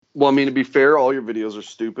Well, I mean, to be fair, all your videos are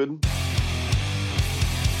stupid.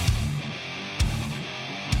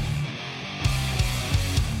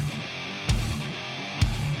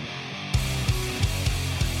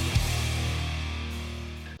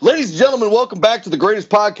 Ladies and gentlemen, welcome back to the greatest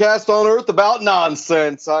podcast on earth about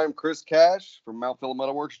nonsense. I'm Chris Cash from Mount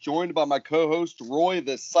Philomena Works, joined by my co-host, Roy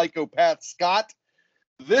the Psychopath Scott.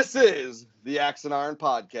 This is the Axe and Iron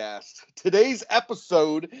Podcast. Today's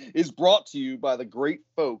episode is brought to you by the great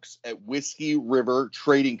folks at Whiskey River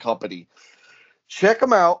Trading Company. Check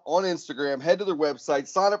them out on Instagram. Head to their website.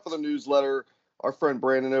 Sign up for the newsletter. Our friend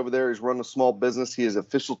Brandon over there is running a small business. He is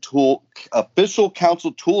official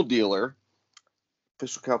council tool dealer.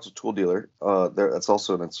 Official Council Tool Dealer. That's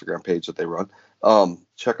also an Instagram page that they run.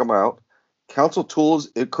 Check them out. Council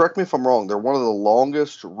Tools, correct me if I'm wrong, they're one of the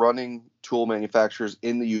longest running tool manufacturers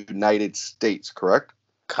in the United States, correct?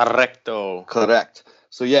 Correcto. Correct.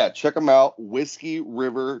 So yeah, check him out. Whiskey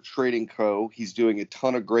River Trading Co. He's doing a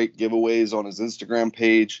ton of great giveaways on his Instagram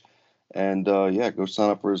page. And go sign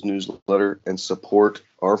up for his newsletter and support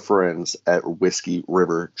our friends at Whiskey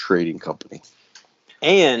River Trading Company.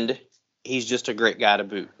 And he's just a great guy to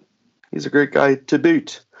boot. He's a great guy to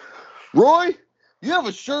boot. Roy, you have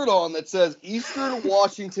a shirt on that says Eastern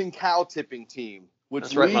Washington Cow Tipping Team,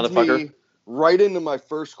 which leads me right into my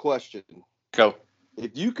first question. Go.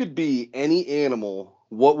 If you could be any animal,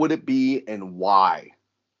 what would it be and why?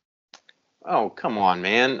 Oh, come on,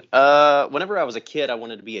 man. Whenever I was a kid, I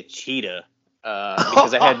wanted to be a cheetah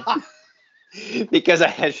because I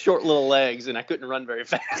had short little legs and I couldn't run very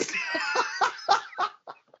fast.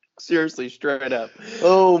 Seriously, straight up.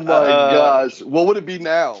 Oh my gosh. What would it be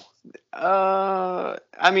now?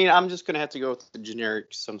 I mean, I'm just gonna have to go with the generic,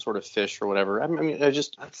 some sort of fish or whatever.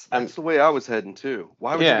 That's the way I was heading too.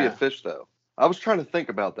 Why would you be a fish though? I was trying to think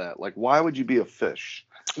about that. Like, why would you be a fish?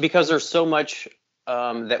 Because there's so much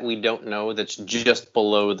that we don't know that's just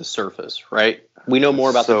below the surface, right? We know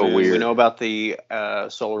more about the moon, we know about the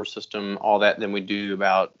solar system, all that, than we do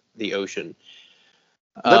about the ocean.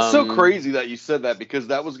 That's so crazy that you said that, because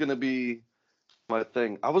that was going to be my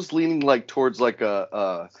thing. I was leaning like towards like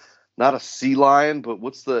a not a sea lion, but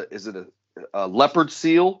is it a leopard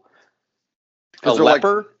seal? A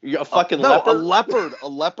leopard? A fucking leopard? A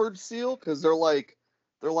leopard seal, because they're like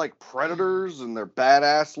predators and they're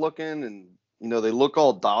badass looking, and you know they look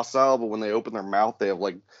all docile, but when they open their mouth, they have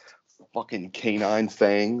like fucking canine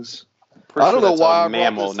fangs. I don't know why. A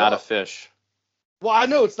mammal, not a fish. Well, I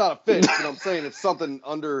know it's not a fish, but I'm saying it's something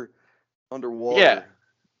underwater. Yeah.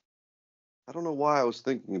 I don't know why I was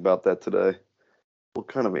thinking about that today. What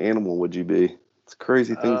kind of animal would you be? It's a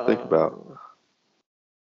crazy thing to think about.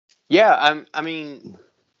 Yeah, I mean,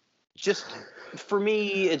 just for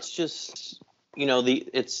me, it's just, you know,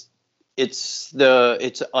 it's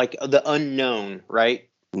like the unknown, right?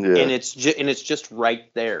 Yeah. And it's just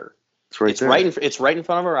right there. It's right there. It's right in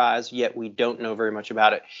front of our eyes, yet we don't know very much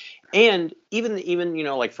about it. And even you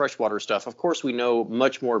know, like freshwater stuff, of course we know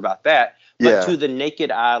much more about that. But to the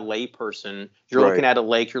naked eye layperson, you're looking at a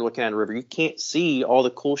lake, you're looking at a river, you can't see all the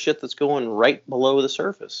cool shit that's going right below the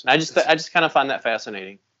surface. And I just kind of find that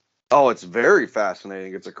fascinating. Oh, it's very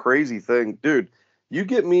fascinating. It's a crazy thing. Dude, you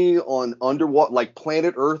get me on underwater, like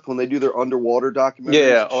Planet Earth, when they do their underwater documentaries.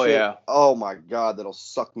 Yeah, oh yeah. Oh my God, that'll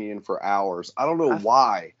suck me in for hours. I don't know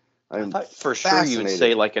why. I thought for sure you would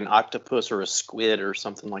say like an octopus or a squid or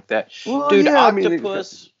something like that. Well, dude, yeah,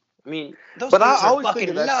 octopus. I mean, those things are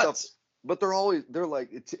fucking nuts. Stuff, but they're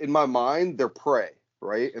like, it's in my mind, they're prey,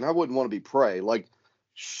 right? And I wouldn't want to be prey. Like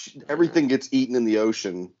everything gets eaten in the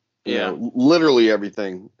ocean. You know, literally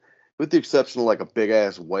everything, with the exception of like a big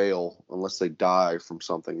ass whale, unless they die from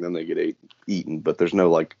something, then they get eaten. But there's no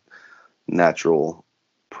like natural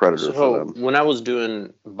predator for them. When I was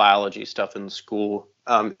doing biology stuff in school,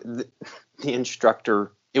 the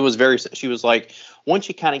instructor, she was like, once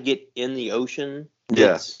you kind of get in the ocean,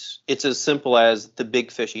 it's as simple as the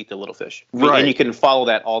big fish eat the little fish. Right. And you can follow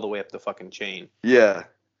that all the way up the fucking chain. Yeah.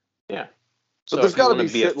 Yeah. So there's got to be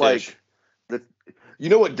shit like that. You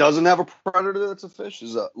know what doesn't have a predator that's a fish?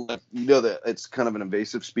 Is you know that it's kind of an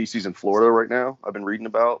invasive species in Florida right now, I've been reading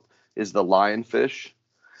about, is the lionfish.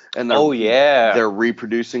 And they're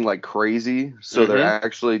reproducing like crazy. So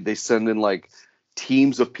they send in like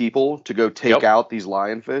teams of people to go take out these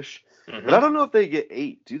lionfish. But I don't know if they get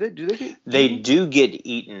ate. Do they get eaten? They do get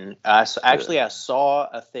eaten. I saw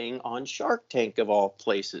a thing on Shark Tank of all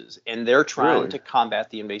places, and they're trying to combat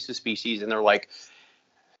the invasive species, and they're like,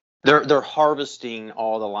 they're harvesting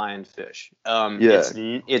all the lionfish.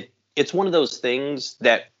 It's one of those things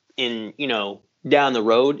that down the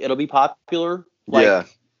road it'll be popular.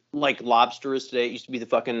 like lobster is today. It used to be the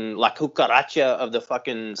fucking la cucaracha of the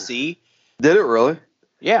fucking sea. Did it really?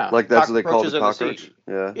 Yeah. Like that's what they call the cockroach?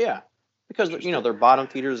 Yeah. Yeah. Because, they're bottom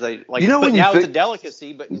feeders. They like, when now it's a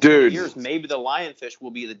delicacy, but in 20 years, maybe the lionfish will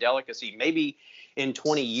be the delicacy. Maybe in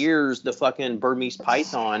 20 years, the fucking Burmese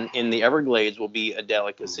python in the Everglades will be a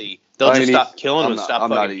delicacy. They'll just stop killing them and stop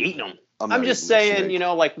fucking eating them. I'm just saying,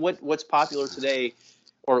 like what's popular today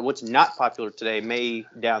or what's not popular today may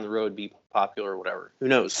down the road be popular or whatever. Who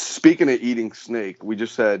knows? Speaking of eating snake, we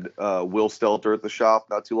just had Will Stelter at the shop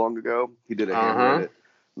not too long ago. He did a handwritten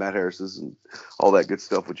Matt Harris's and all that good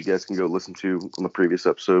stuff, which you guys can go listen to on the previous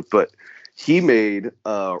episode. But he made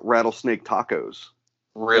rattlesnake tacos.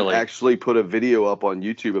 Really? Actually put a video up on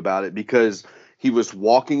YouTube about it because he was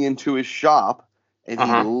walking into his shop and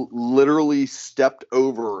he literally stepped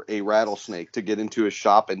over a rattlesnake to get into his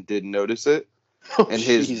shop and didn't notice it. And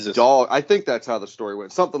his dog, I think that's how the story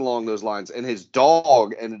went, something along those lines. And his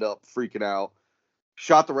dog ended up freaking out.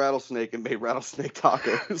 Shot the rattlesnake and made rattlesnake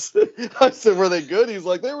tacos. I said, "Were they good?" He's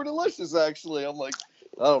like, "They were delicious, actually." I'm like,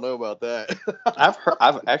 "I don't know about that."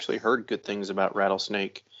 I've actually heard good things about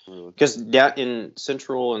rattlesnake because down in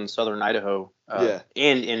central and southern Idaho, and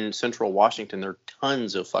in central Washington, there are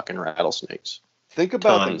tons of fucking rattlesnakes. Think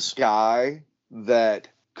about the guy that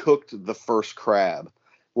cooked the first crab.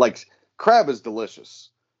 Like, crab is delicious.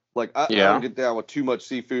 Like, I don't get down with too much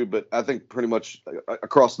seafood, but I think pretty much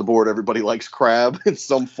across the board, everybody likes crab in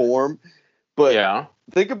some form. But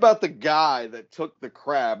think about the guy that took the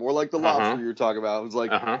crab, or like the lobster you were talking about. It was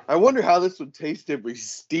like, I wonder how this would taste if we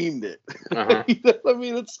steamed it. I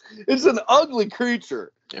mean, it's an ugly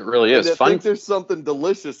creature. It really is. And I think there's something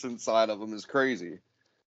delicious inside of them is crazy.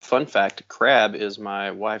 Fun fact, crab is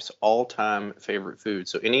my wife's all-time favorite food.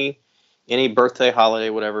 So any birthday, holiday,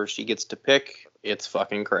 whatever she gets to pick, it's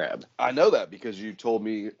fucking crab. I know that because you told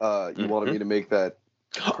me you wanted me to make that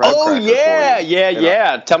crab cracker for you.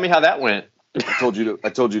 Tell me how that went. I told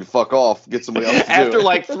you to fuck off. Get somebody else to do After it.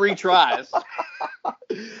 like 3 tries. I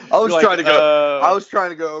was trying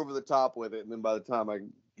to go over the top with it, and then by the time I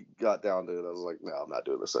got down to it, I was like, no, I'm not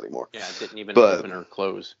doing this anymore. Yeah, I didn't even open or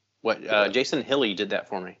close. Jason Hilly did that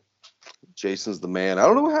for me. Jason's the man. I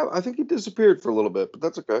don't know what happened. I think he disappeared for a little bit, but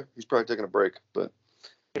that's okay. He's probably taking a break. But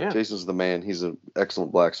Jason's the man. He's an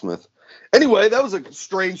excellent blacksmith. Anyway, that was a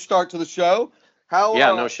strange start to the show. How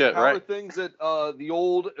are things at the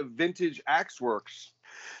old vintage Axe Works?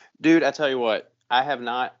 Dude, I tell you what, I have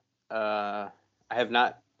not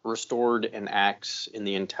restored an axe in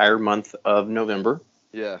the entire month of November.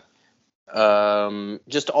 Yeah.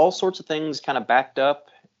 Just all sorts of things kind of backed up.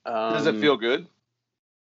 Does it feel good?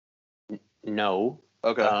 No.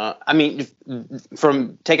 Okay. I mean,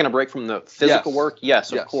 from taking a break from the physical work,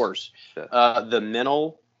 yes, of course. Yeah. The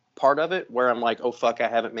mental part of it, where I'm like, oh fuck, I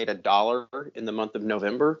haven't made $1 in the month of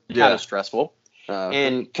November. Kind of stressful.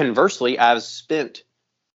 And conversely, my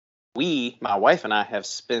wife and I have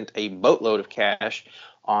spent a boatload of cash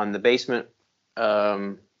on the basement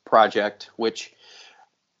project, which,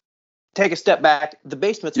 take a step back, the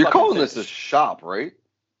basement's You're calling finished. This a shop, right?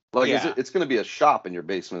 Like, it's going to be a shop in your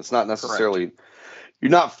basement. It's not necessarily... Correct.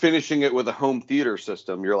 You're not finishing it with a home theater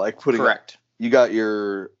system. You're like putting... Correct. You got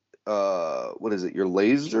your... what is it? Your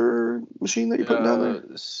laser machine that you're putting down there?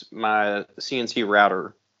 My CNC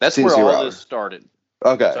router. That's CNC where all this started.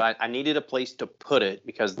 Okay. So I needed a place to put it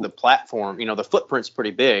because the platform, the footprint's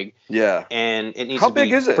pretty big. Yeah. And it needs to be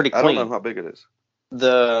pretty clean. I don't know how big it is.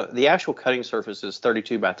 The actual cutting surface is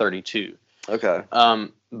 32 by 32. Okay.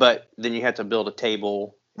 But then you have to build a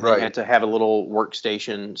table. Right. You have to have a little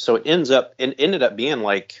workstation. So it ended up being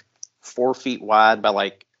like 4 feet wide by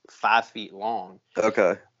like 5 feet long.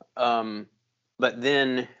 Okay. But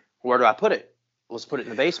then where do I put it? Let's put it in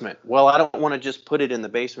the basement. Well, I don't want to just put it in the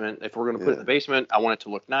basement. If we're going to put it in the basement, I want it to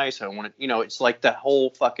look nice. I want it, it's like the whole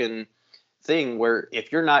fucking thing where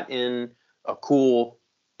if you're not in a cool,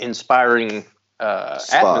 inspiring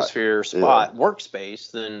atmosphere,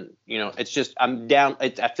 workspace, then, it's just, I'm down.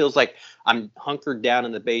 It feels like I'm hunkered down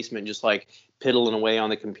in the basement, just like piddling away on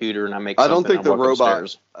the computer, and I don't think the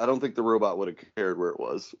robot would have cared where it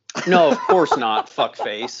was. No, of course not,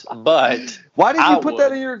 fuckface. But why did you put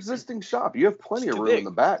that in your existing shop? You have plenty of room in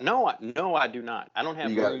the back. No, I do not. I don't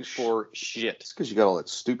have room for shit. It's because you got all that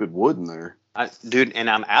stupid wood in there, dude. And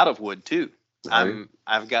I'm out of wood too. Right.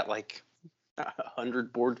 I've got like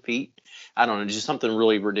 100 board feet. I don't know, just something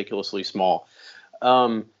really ridiculously small.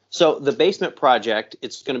 So the basement project,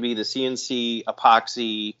 it's going to be the CNC,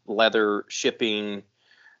 epoxy, leather, shipping,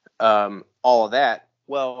 all of that.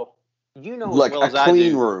 Well, like as well as I do. Like a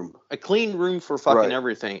clean room. A clean room for fucking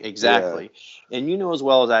everything. Exactly. Yeah. And as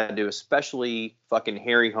well as I do, especially fucking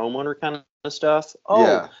hairy homeowner kind of stuff.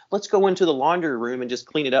 Let's go into the laundry room and just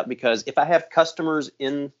clean it up, because if I have customers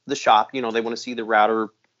in the shop, they want to see the router,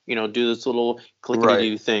 do this little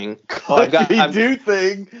clickety-do thing. Clickety-do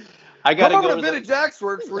thing. I got to go to Vintage Axe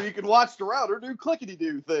Works where you can watch the router do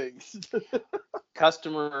clickety-do things.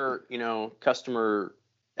 Customer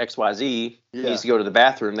XYZ needs to go to the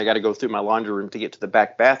bathroom. They got to go through my laundry room to get to the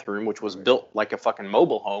back bathroom, which was built like a fucking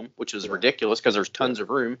mobile home, which is ridiculous because there's tons of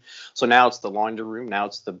room. So now it's the laundry room. Now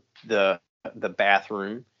it's the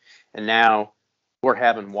bathroom. And now we're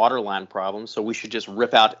having water line problems. So we should just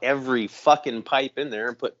rip out every fucking pipe in there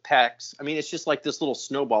and put PEX. I mean, it's just like this little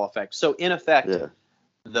snowball effect. So in effect,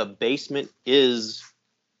 the basement is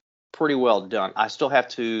pretty well done. I still have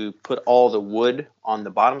to put all the wood on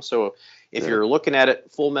the bottom. So if you're looking at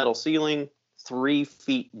it, full metal ceiling, 3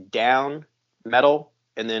 feet down metal,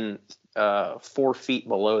 and then 4 feet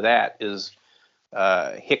below that is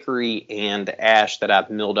hickory and ash that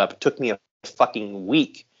I've milled up. It took me a fucking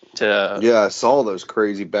week to. Yeah, I saw those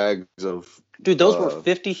crazy bags of. Dude, those were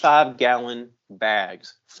 55-gallon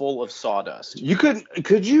bags full of sawdust.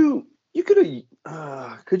 Could you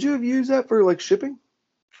have used that for like shipping?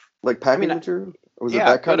 Like packing material? Or was it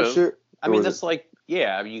that kind of shit? I mean, that's like,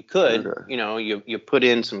 you could, you put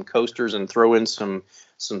in some coasters and throw in some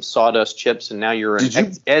sawdust chips, and now you're an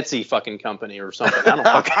Etsy fucking company or something. I don't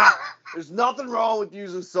know. There's nothing wrong with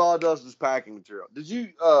using sawdust as packing material. Did you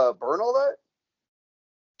burn all that?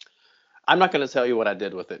 I'm not going to tell you what I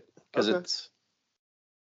did with it, because it's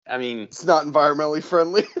not environmentally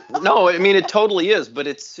friendly. No, I mean, it totally is, but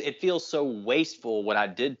it feels so wasteful what I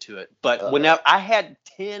did to it. But when I had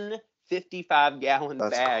 10 55-gallon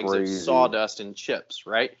bags of sawdust and chips,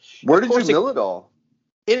 right? Where did you mill it all?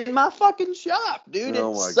 In my fucking shop, dude.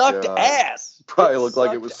 It sucked ass. Probably looked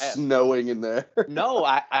like it was snowing in there. No,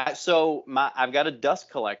 I've got a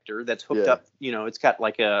dust collector that's hooked up. It's got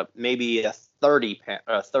like maybe a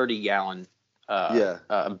 30-gallon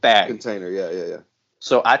bag container. Yeah.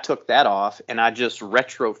 So I took that off and I just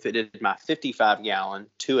retrofitted my 55-gallon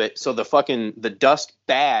to it. So the dust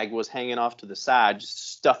bag was hanging off to the side,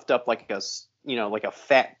 just stuffed up like a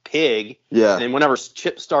fat pig. Yeah. And then whenever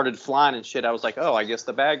chips started flying and shit, I was like, oh, I guess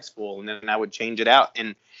the bag's full. And then I would change it out.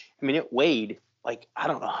 And I mean, it weighed like, I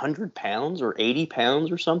don't know, 100 pounds or 80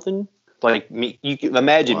 pounds or something. Like me, you can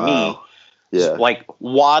imagine me just like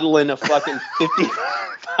waddling a fucking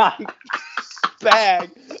 55 bag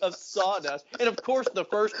of sawdust, and of course the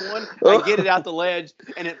first one I get it out the ledge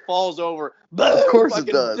and it falls over. Of course fucking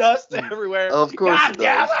it does. Dust everywhere. Of course God it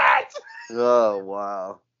does. Damn it! Oh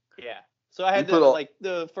wow. Yeah. So I had to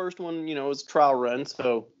the first one, was trial run,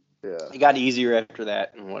 so it got easier after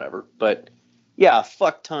that and whatever. But yeah, a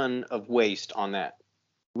fuck ton of waste on that.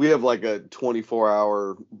 We have like a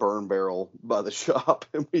 24-hour burn barrel by the shop,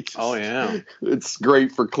 and we just. Oh yeah. It's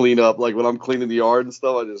great for cleanup. Like when I'm cleaning the yard and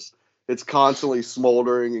stuff, it's constantly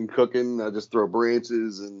smoldering and cooking. I just throw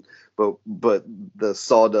branches but the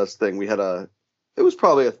sawdust thing, it was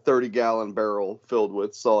probably a 30-gallon barrel filled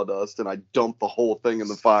with sawdust, and I dumped the whole thing in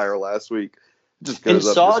the fire last week. Just goes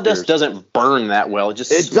and sawdust doesn't burn that well. It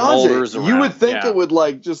just smolders doesn't. around. You would think it would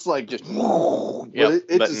but it just no.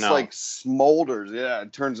 like smolders. Yeah,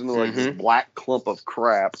 it turns into like this black clump of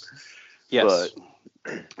crap. Yes.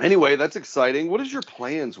 But anyway, that's exciting. What is your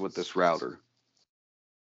plans with this router?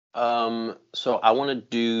 So I want to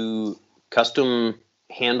do custom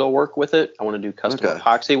handle work with it. I want to do custom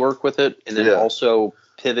epoxy work with it, and then also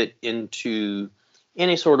pivot into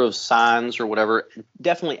any sort of signs or whatever.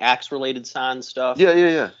 Definitely axe related sign stuff.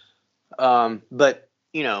 Yeah. But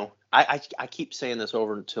I keep saying this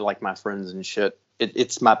over to like my friends and shit.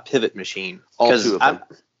 It's my pivot machine. All two of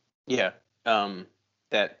them.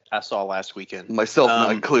 That I saw last weekend. Myself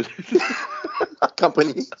not included.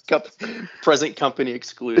 Present company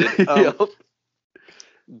excluded.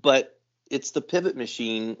 But it's the pivot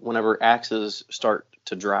machine whenever axes start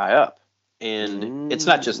to dry up. And it's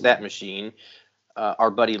not just that machine.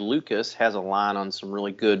 Our buddy Lucas has a line on some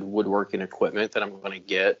really good woodworking equipment that I'm going to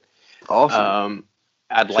get. Awesome.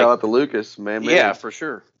 Shout out to Lucas, man. Yeah, for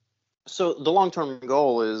sure. So the long-term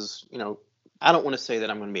goal is, I don't want to say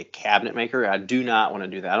that I'm going to be a cabinet maker. I do not want to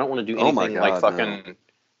do that. I don't want to do anything like fucking... No.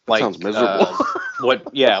 Like, sounds miserable.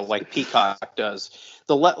 Like Peacock does.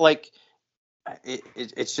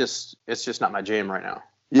 It's just not my jam right now.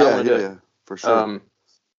 Yeah, for sure.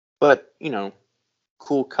 But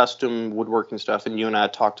cool custom woodworking stuff. And you and I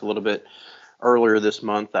talked a little bit earlier this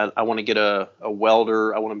month. I want to get a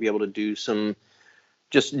welder. I want to be able to do some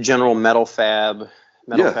just general metal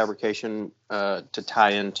fabrication to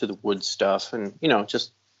tie into the wood stuff, and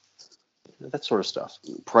just that sort of stuff.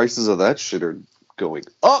 Prices of that shit are going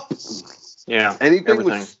up. Yeah. Anything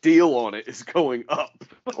with steel on it is going up.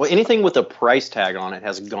 Well, anything with a price tag on it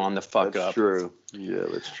has gone the fuck up. That's true. Yeah,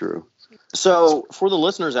 that's true. So for the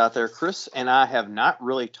listeners out there, Chris and I have not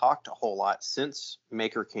really talked a whole lot since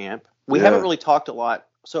Maker Camp. We haven't really talked a lot.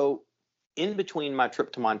 So in between my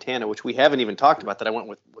trip to Montana, which we haven't even talked about, that I went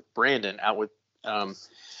with Brandon out with.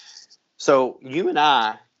 So you and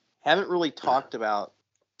I haven't really talked about.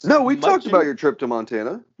 No, we talked about your trip to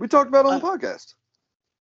Montana. We talked about it on the podcast.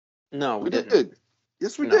 No, we didn't. Did.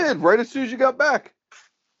 Yes, we did. Right as soon as you got back.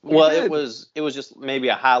 It was just maybe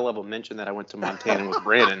a high level mention that I went to Montana with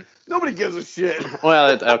Brandon. Nobody gives a shit.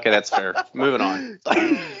 Well, okay, that's fair. Moving on.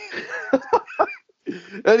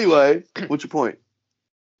 Anyway, what's your point?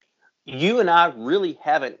 You and I really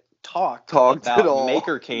haven't talked at about all.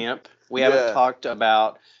 Maker Camp. We haven't talked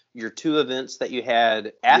about your 2 events that you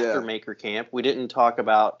had after Maker Camp. We didn't talk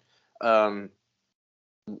about the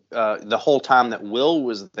whole time that Will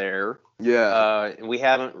was there. Yeah. And we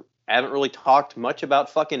haven't really talked much about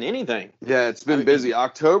fucking anything. Yeah, it's been busy.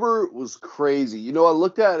 October was crazy. You know, I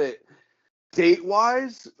looked at it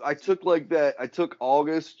date-wise. I took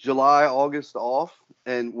July, August off.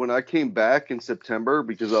 And when I came back in September,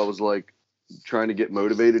 because I was like trying to get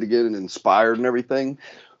motivated again and inspired and everything,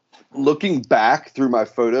 looking back through my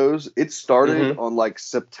photos, it started on like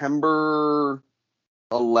September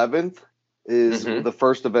 11th is the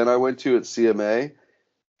first event I went to at CMA.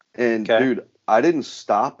 And dude, I didn't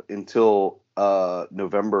stop until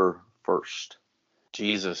November 1st.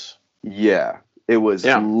 Jesus. Yeah. It was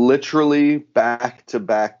literally back to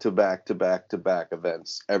back to back to back to back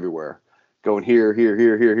events everywhere. Going here.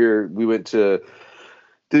 We went to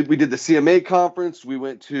we did the CMA conference. We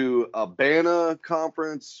went to a BANA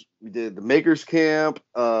conference. We did the Makers Camp.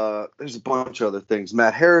 There's a bunch of other things.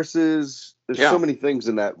 Matt Harris's. There's so many things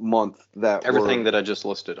in that month that everything that I just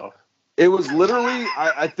listed off. It was literally,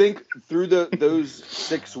 I think, through those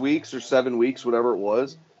 6 weeks or 7 weeks, whatever it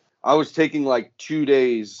was, I was taking like 2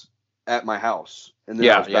 days at my house, and then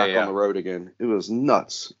I was back on the road again. It was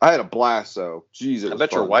nuts. I had a blast, though. Jesus. I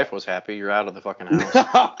bet your wife was happy. You're out of the fucking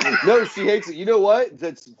house. No, she hates it. You know what?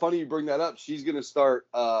 That's funny you bring that up. She's gonna start.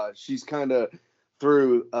 She's kind of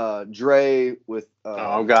through Dre with.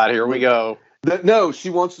 Oh God, here we go. No, she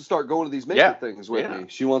wants to start going to these maker things with me.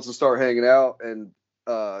 She wants to start hanging out, and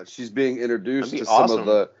she's being introduced to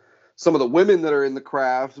some of the women that are in the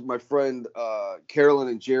craft. My friend Carolyn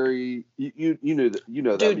and Jerry, you know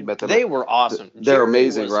that Dude, you met them. They were awesome. They're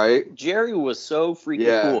amazing, right? Jerry was so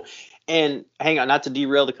freaking cool. And hang on, not to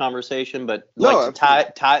derail the conversation, but to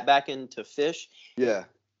tie it back into fish. Yeah.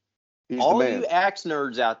 All you axe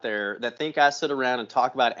nerds out there that think I sit around and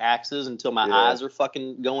talk about axes until my eyes are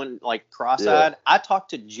fucking going like cross-eyed. I talked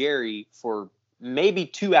to Jerry for maybe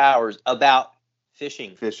 2 hours about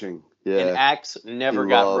fishing. Yeah. And axe never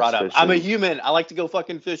got brought up. I'm a human. I like to go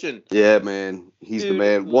fucking fishing. Yeah, man. He's the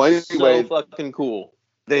man. Well, anyway, so fucking cool.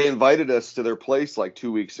 They invited us to their place like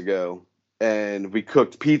 2 weeks ago, and we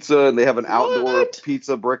cooked pizza, and they have an outdoor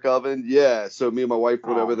pizza brick oven. Yeah. So me and my wife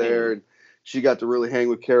went over there, and she got to really hang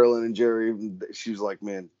with Carolyn and Jerry. She was like,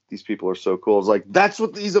 man, these people are so cool. I was like, that's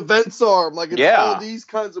what these events are. I'm like, it's all these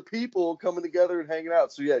kinds of people coming together and hanging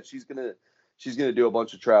out. So yeah, she's gonna do a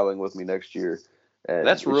bunch of traveling with me next year. And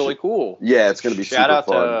that's really cool. Yeah, it's gonna be super fun. Shout out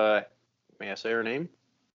to may I say her name?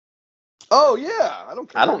 Oh yeah, I don't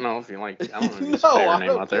care. I don't know if you like. I don't know if you say her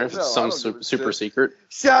name out there. If it's some super secret.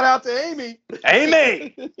 Shout out to Amy.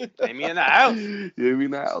 Amy in the house. Amy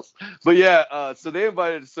in the house. But yeah, so they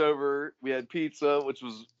invited us over. We had pizza, which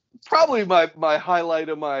was probably my highlight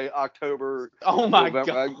of my October. Oh my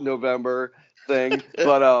God. November thing.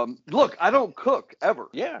 But look, I don't cook ever.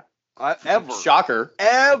 Yeah. Ever. Shocker.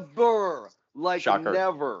 Ever. Like Shocker.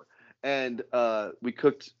 Never. And we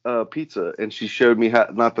cooked pizza, and she showed me how.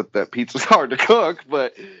 Not that pizza's hard to cook,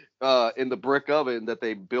 but in the brick oven that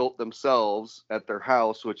they built themselves at their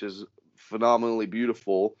house, which is phenomenally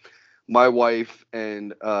beautiful. My wife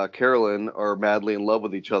and Carolyn are madly in love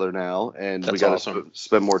with each other now, and we got to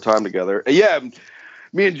spend more time together. And yeah,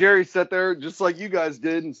 me and Jerry sat there just like you guys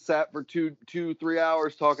did and sat for 3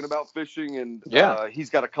 hours talking about fishing. And he's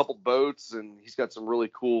got a couple boats, and he's got some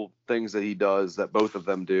really cool things that he does that both of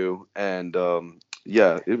them do. And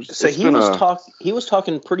it was. So he was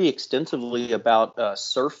talking pretty extensively about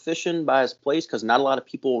surf fishing by his place because not a lot of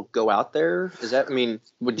people go out there. Is that? I mean,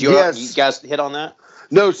 would you guys hit on that?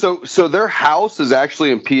 No, so their house is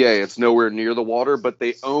actually in PA. It's nowhere near the water, but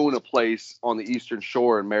they own a place on the Eastern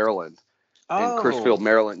Shore in Maryland. In Crisfield,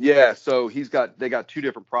 Maryland. Yeah, so they got 2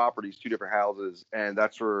 different properties, 2 different houses, and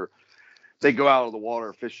that's where they go out of the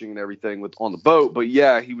water fishing and everything on the boat. But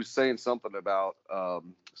yeah, he was saying something about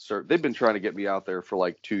they've been trying to get me out there for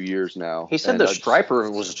like 2 years now. He said the striper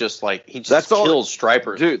was just like he just kills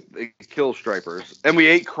stripers. Dude, they kill stripers. And we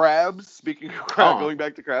ate crabs. Speaking of crab, going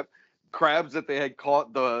back to crabs that they had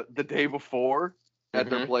caught the day before at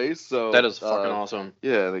their place. So that is fucking awesome.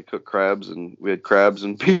 Yeah, they cooked crabs and we had crabs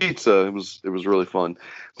and pizza. It was really fun.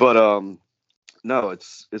 But no,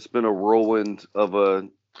 it's been a whirlwind of a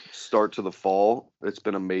start to the fall. It's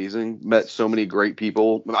been amazing. Met so many great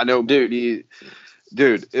people. I know, dude,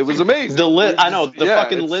 it was amazing. The list, I know, the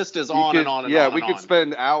fucking list is on and on and on. Yeah, we could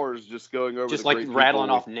spend hours just going over just like rattling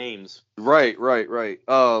off names. Right.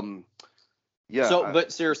 Yeah. So,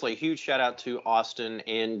 but seriously, huge shout out to Austin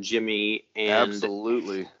and Jimmy and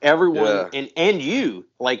absolutely everyone and you.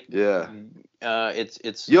 Like,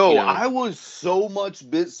 it's yo, I was so much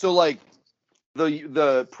so like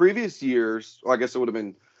the previous years. Well, I guess it would have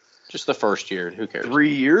been just the first year. Who cares?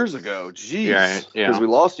 3 years ago. Jeez. Yeah. Because we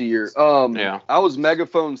lost a year. I was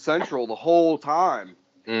Megaphone Central the whole time.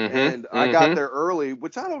 And I got there early,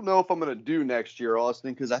 which I don't know if I'm going to do next year,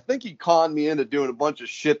 Austin, because I think he conned me into doing a bunch of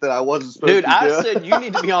shit that I wasn't supposed to do. Dude, I said you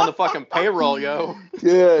need to be on the fucking payroll, yo.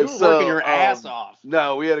 Yeah. You were working your ass off.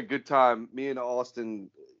 No, we had a good time. Me and Austin,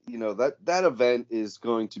 that event is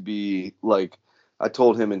going to be like, I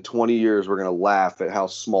told him in 20 years we're going to laugh at how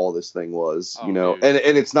small this thing was, and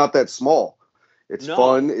it's not that small. It's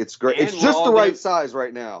fun. It's great. It's just the right size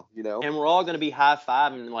right now, And we're all going to be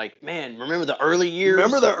high-fiving like, man, remember the early years?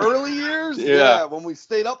 Remember the early years? Yeah. When we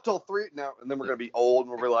stayed up till 3 now, and then we're going to be old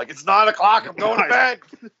and we're like, it's 9 o'clock. I'm going to bed.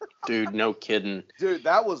 Dude, no kidding. Dude,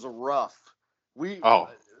 that was rough.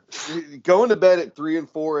 Going to bed at 3 and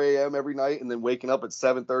 4 a.m. every night and then waking up at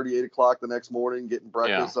 7:30, 8 o'clock the next morning, getting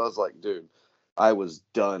breakfast. I was like, dude, I was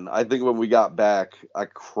done. I think when we got back, I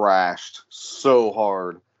crashed so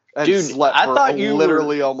hard. Dude, slept I thought you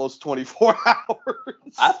literally almost 24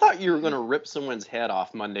 hours. I thought you were going to rip someone's head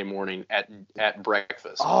off Monday morning at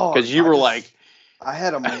breakfast. Because you were like... I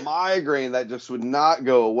had a migraine that just would not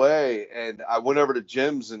go away. And I went over to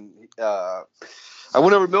Jim's and... I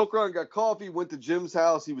went over to Milk Run, got coffee, went to Jim's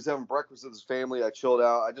house. He was having breakfast with his family. I chilled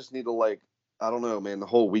out. I just need to I don't know, man. The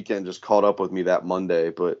whole weekend just caught up with me that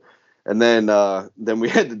Monday. And then we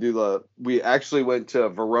had to we actually went to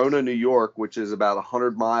Verona, New York, which is about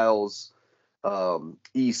 100 miles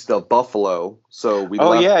east of Buffalo. So we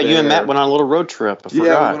left there. You and Matt went on a little road trip. I forgot.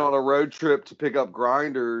 Yeah, we went on a road trip to pick up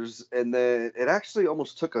grinders, and then it actually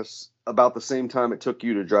almost took us about the same time it took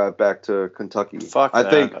you to drive back to Kentucky. I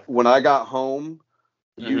think when I got home,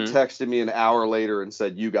 you texted me an hour later and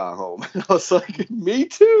said you got home. And I was like, me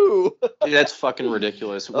too. Dude, that's fucking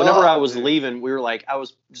ridiculous. Whenever I was leaving, we were like, I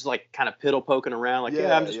was just like kind of piddle poking around. Like,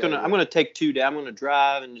 I'm going to take 2 down. I'm going to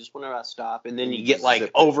drive and just whenever I stop. And then you get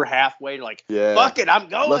like over halfway. You're like, fuck it. I'm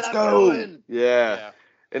going. Let's go. Yeah.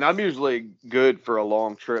 And I'm usually good for a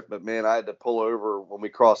long trip, but man, I had to pull over when we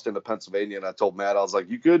crossed into Pennsylvania, and I told Matt, I was like,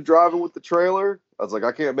 you good driving with the trailer? I was like,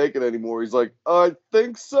 I can't make it anymore. He's like, I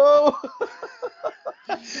think so.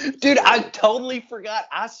 Dude, I totally forgot.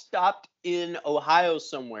 I stopped in Ohio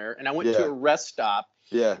somewhere, and I went to a rest stop.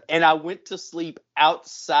 Yeah. And I went to sleep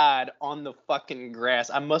outside on the fucking grass.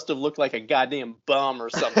 I must have looked like a goddamn bum or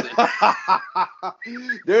something.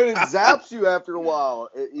 Dude, it zaps you after a while.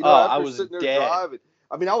 I was sitting there dead. Driving.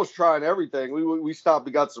 I mean, I was trying everything. We stopped.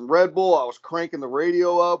 We got some Red Bull. I was cranking the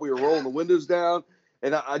radio up. We were rolling the windows down.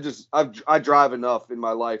 And I drive enough in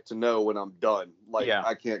my life to know when I'm done.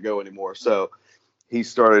 I can't go anymore. So he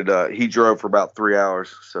drove for about 3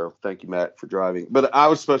 hours. So thank you, Matt, for driving. But I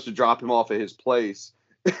was supposed to drop him off at his place.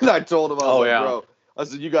 And I told him, bro, I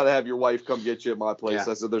said, you got to have your wife come get you at my place.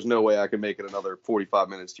 Yeah. I said, there's no way I can make it another 45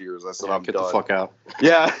 minutes to yours. I said, I'm get done. Get the fuck out.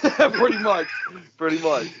 Yeah, pretty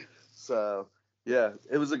much. So, yeah,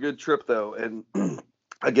 it was a good trip, though. And,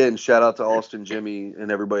 again, shout out to Austin, Jimmy,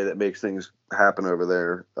 and everybody that makes things happen over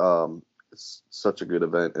there. It's such a good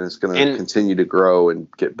event, and it's going to continue to grow and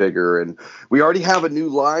get bigger. And we already have a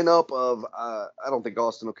new lineup of, I don't think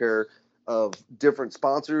Austin will care, of different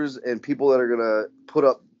sponsors and people that are going to put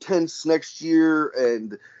up tents next year.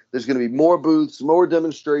 And there's going to be more booths, more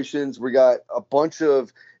demonstrations. We got a bunch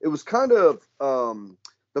of, it was kind of,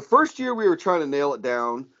 the first year we were trying to nail it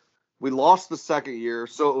down. We lost the second year.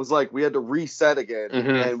 So it was like we had to reset again.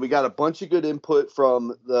 And we got a bunch of good input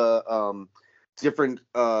from the different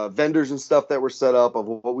vendors and stuff that were set up of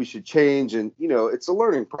what we should change. And, it's a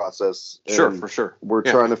learning process. Sure, for sure. We're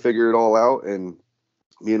trying to figure it all out. And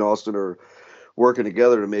me and Austin are working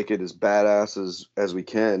together to make it as badass as we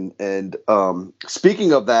can. And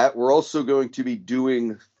speaking of that, we're also going to be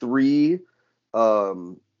doing 3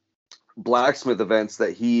 blacksmith events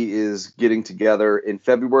that he is getting together in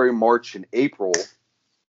February, March, and April.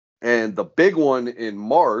 And the big one in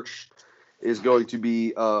March is going to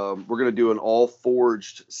be we're going to do an all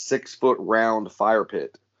forged 6-foot round fire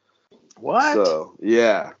pit. What? So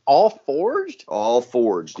yeah, all forged? All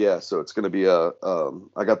forged, yeah. So it's going to be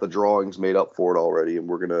I got the drawings made up for it already, and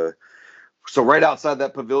we're gonna. So right outside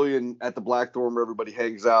that pavilion at the Blackthorn where everybody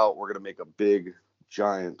hangs out, we're gonna make a big,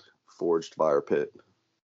 giant forged fire pit,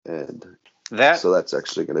 and that's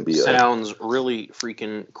actually gonna be sounds really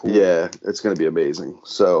freaking cool. Yeah, it's gonna be amazing.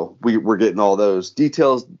 So we're getting all those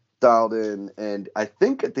details dialed in, and I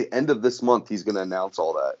think at the end of this month he's gonna announce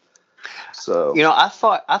all that. So I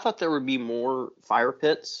thought there would be more fire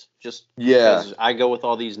pits. Just because I go with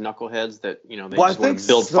all these knuckleheads that they just want to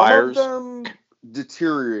build fires. Some of them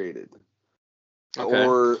deteriorated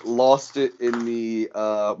or lost it in the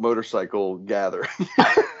motorcycle gathering.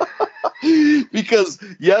 Because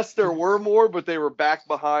yes, there were more, but they were back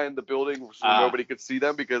behind the building so nobody could see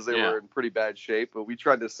them because they were in pretty bad shape. But we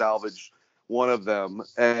tried to salvage one of them,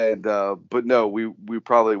 and but no, we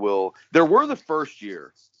probably will. There were the first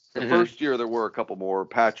year. The first year there were a couple more.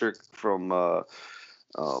 Patrick from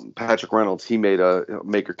Patrick Reynolds, he made a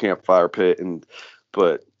Maker Camp fire pit,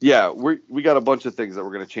 but yeah, we got a bunch of things that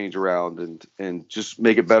we're going to change around and just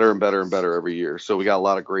make it better and better and better every year. So we got a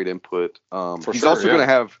lot of great input. He's also going to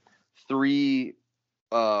have 3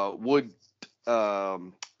 wood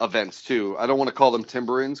events too. I don't want to call them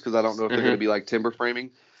timber-ins because I don't know if they're going to be like timber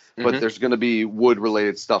framing, but there's going to be wood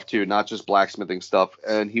related stuff too, not just blacksmithing stuff.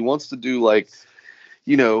 And he wants to do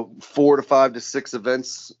 4 to 5 to 6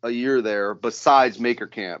 events a year there besides Maker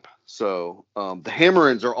Camp. So the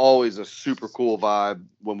hammer-ins are always a super cool vibe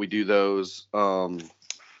when we do those.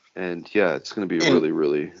 And yeah, it's going to be a really,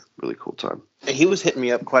 really, really cool time. He was hitting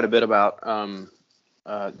me up quite a bit about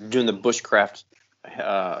doing the bushcraft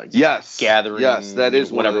gathering. Yes, that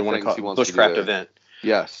is whatever you want to call it, bushcraft event.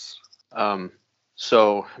 Yes.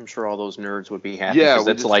 So I'm sure all those nerds would be happy. Yeah,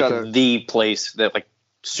 that's the place that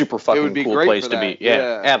super fucking cool place to be.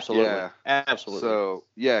 Yeah, absolutely. Yeah. Absolutely. So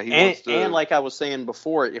yeah, he wants to. And like I was saying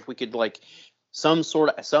before, if we could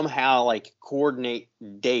somehow coordinate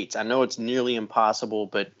dates. I know it's nearly impossible,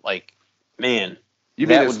 but man. You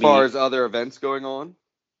mean as far as other events going on?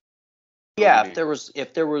 Yeah,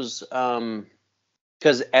 if there was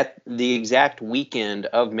because at the exact weekend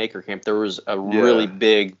of Maker Camp there was a really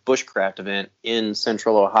big bushcraft event in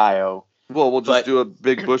Central Ohio. Well, we'll just do a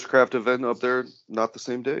big bushcraft event up there, not the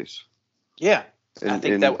same days. Yeah. I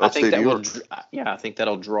think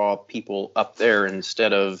that'll draw people up there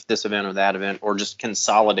instead of this event or that event, or just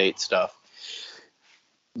consolidate stuff.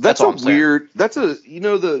 I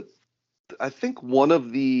think one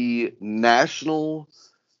of the national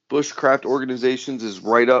bushcraft organizations is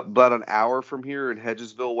right up about an hour from here in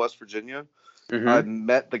Hedgesville, West Virginia. I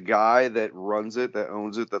met the guy that runs it, that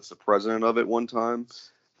owns it, that's the president of it one time.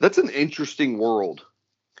 That's an interesting world,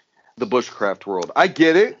 the bushcraft world. I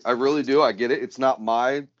get it. I really do. I get it. It's not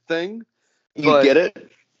my thing. You get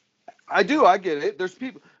it? I do. I get it. There's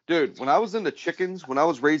people. Dude, when I was into chickens, when I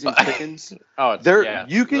was raising chickens,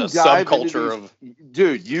 you can dive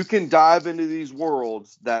into you can dive into these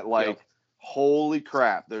worlds that holy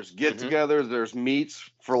crap. There's get-togethers, there's meets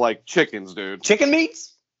for chickens, dude. Chicken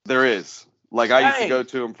meets? There is. I used to go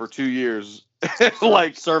to them for 2 years.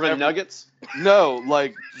 Serving nuggets? No,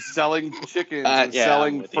 selling chickens and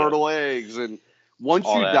selling fertile eggs. And once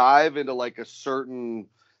you dive into a certain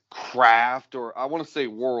craft, or I want to say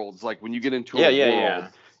worlds, when you get into a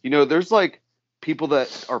world, there's people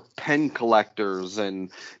that are pen collectors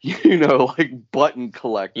and button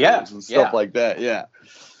collectors and stuff like that. Yeah.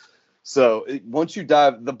 So once you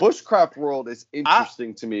dive, the bushcraft world is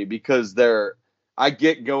interesting to me because I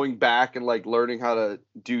get going back and learning how to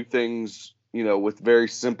do things, with very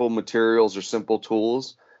simple materials or simple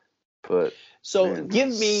tools. But give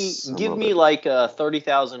me a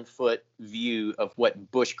 30,000 foot view of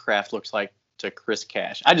what bushcraft looks like to Chris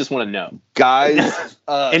Cash. I just want to know, guys.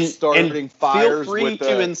 Starting fires. Feel free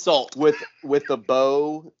to insult with the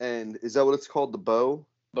bow, and is that what it's called? The bow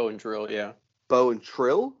and drill. Yeah. Bow and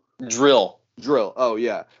trill. Drill. Oh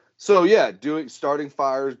yeah. So starting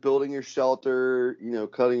fires, building your shelter,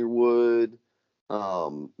 cutting your wood.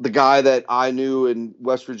 The guy that I knew in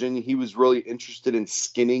West Virginia, he was really interested in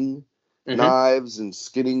skinning knives and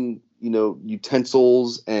skinning,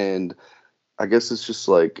 utensils. And I guess it's just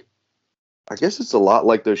it's a lot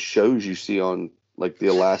like those shows you see on the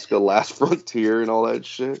Alaska Last Frontier and all that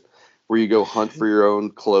shit, where you go hunt for your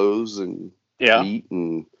own clothes and eat.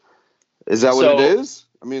 And is that what it is?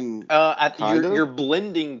 I mean, you're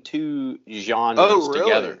blending two genres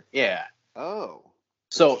together. Yeah. Oh.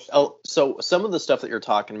 So some of the stuff that you're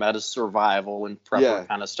talking about is survival and prepper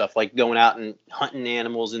kind of stuff, like going out and hunting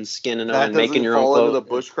animals and skinning them and making your own clothes. That doesn't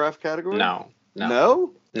fall into the bushcraft category?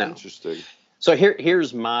 No. Interesting. So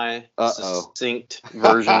here's my succinct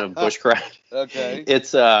version of bushcraft. Okay.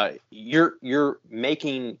 It's you're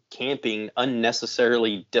making camping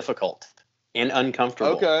unnecessarily difficult and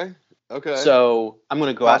uncomfortable. Okay. So I'm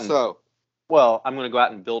going to go out and I'm going to go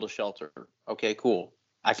out and build a shelter. Okay, cool.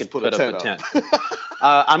 I could put up a tent.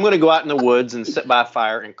 I'm going to go out in the woods and sit by a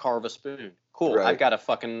fire and carve a spoon. Cool. Right. I've got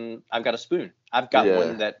a spoon. I've got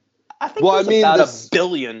one that I think there's about a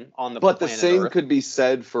billion on the planet. But the same could be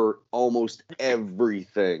said for almost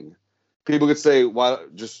everything. People could say, "Why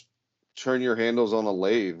just turn your handles on a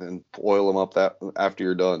lathe and oil them up that after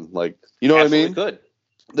you're done?" Like, you know what I mean? Good.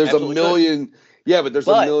 There's Absolutely a million. Could. Yeah, but there's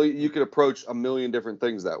a million. You could approach a million different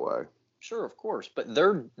things that way. Sure, of course, but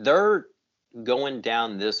they're going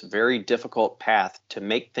down this very difficult path to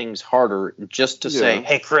make things harder, just to say,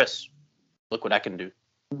 "Hey, Chris, look what I can do."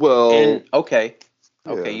 Well, and okay,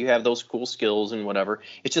 you have those cool skills and whatever.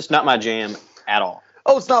 It's just not my jam at all.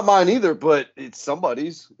 Oh, it's not mine either, but it's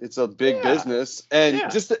somebody's. It's a big business,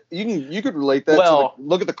 and just you could relate that to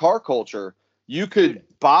look at the car culture. You could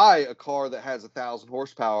buy a car that has 1,000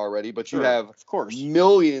 horsepower already, but you have, of course,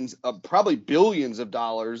 millions, probably billions of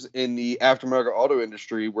dollars in the aftermarket auto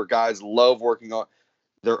industry where guys love working on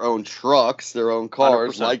their own trucks, their own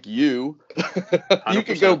cars, 100%. Like you. You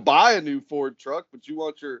could go buy a new Ford truck, but you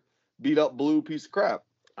want your beat up blue piece of crap.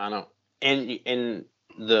 I know. And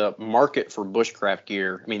the market for bushcraft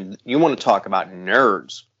gear, I mean, you want to talk about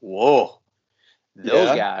nerds. Whoa.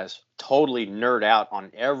 Those guys totally nerd out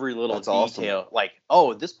on every little detail. Awesome. Like,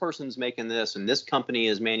 oh, this person's making this and this company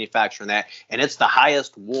is manufacturing that and it's the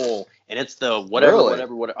highest wool and it's the whatever.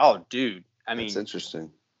 Oh, dude. I mean, that's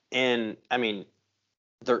interesting. And I mean,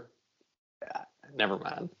 they're never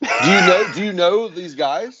mind. Do you know these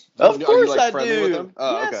guys? Of course I do. With them?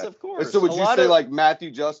 Yes, okay. Of course. So would you say like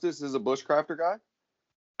Matthew Justice is a bushcrafter guy?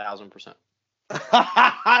 1,000%.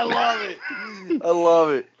 I love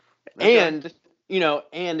it. Okay. And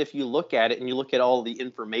and if you look at it and you look at all the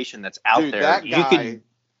information that's out there, that guy, you could,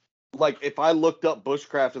 like, if I looked up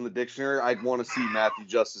bushcraft in the dictionary, I'd want to see Matthew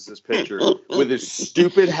Justice's picture with his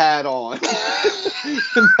stupid hat on,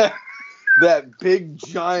 that big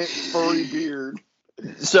giant furry beard.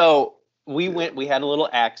 So we had a little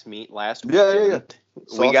axe meet last week. Yeah.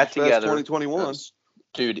 We got together. 2021.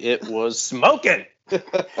 Dude, it was smoking.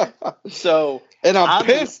 So, and I'm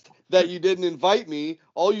pissed that you didn't invite me.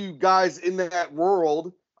 All you guys in that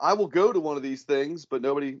world, I will go to one of these things, but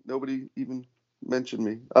nobody even mentioned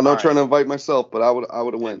me. I'm not trying to invite myself, but I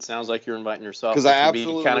would have went. It sounds like you're inviting yourself. Because I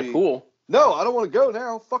absolutely kind of cool. No, I don't want to go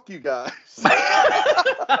now. Fuck you guys.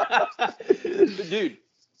 Dude,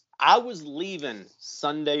 I was leaving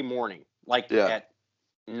Sunday morning, at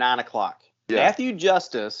 9:00. Yeah. Matthew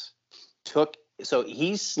Justice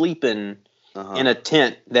he's sleeping in a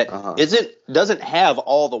tent that doesn't have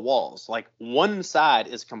all the walls. Like, one side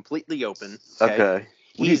is completely open. Okay.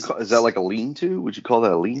 Is that like a lean-to? Would you call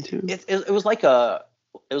that a lean-to? It was like a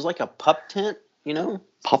pup tent,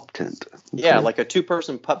 Pup tent. Okay. Yeah, like a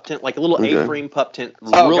 2-person pup tent, like a little A-frame pup tent,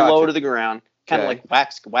 low to the ground, kind of like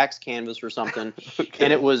wax canvas or something. Okay.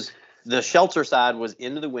 And it was, the shelter side was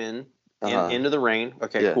into the wind, into the rain.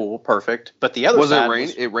 Okay, cool, perfect. But the other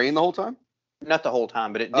side it rained the whole time? Not the whole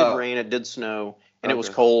time, but it did rain, it did snow, and it was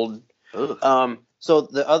cold. Ugh. So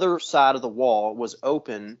the other side of the wall was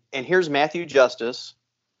open, and here's Matthew Justice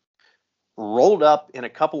rolled up in a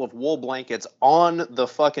couple of wool blankets on the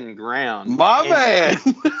fucking ground. My man!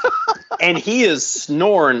 And he is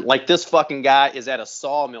snoring like this fucking guy is at a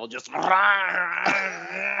sawmill, just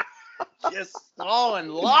sawing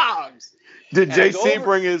logs. Did JC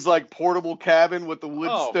bring his portable cabin with the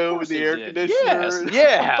wood stove and the air conditioner?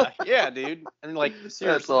 Yes. Yeah, dude. And seriously,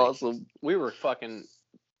 that's awesome. We were fucking.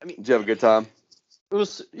 I mean, did you have a good time? It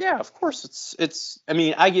was, of course. It's. I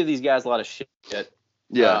mean, I give these guys a lot of shit.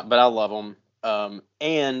 Yeah, but I love them.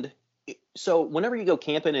 And so whenever you go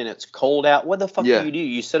camping and it's cold out, what the fuck do?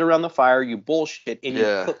 You sit around the fire, you bullshit, and you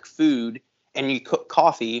cook food and you cook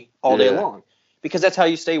coffee all day long. Because that's how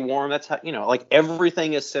you stay warm. That's how,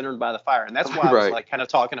 everything is centered by the fire. And that's why I was kind of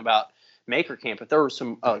talking about Maker Camp. If there were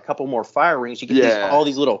a couple more fire rings, you get all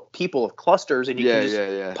these little people of clusters, and you can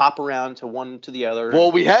just pop around to one to the other.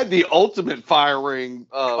 Well, we had the ultimate fire ring.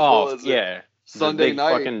 Sunday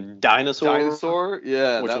night. Fucking dinosaur.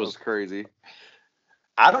 Yeah, that was crazy.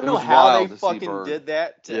 I don't know how they fucking did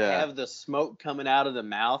that to have the smoke coming out of the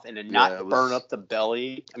mouth and to not burn up the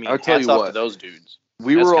belly. I mean, hats off to those dudes.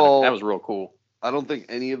 That was real cool. I don't think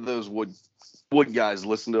any of those would wouldn't guys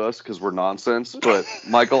listen to us because we're nonsense, but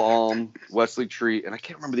Michael Alm, Wesley Treat, and I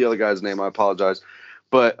can't remember the other guy's name. I apologize.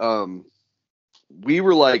 But we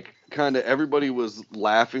were like, kind of, everybody was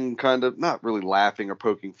laughing, kind of, not really laughing or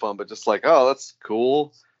poking fun, but just like, oh, that's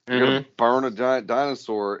cool. You're going to burn a giant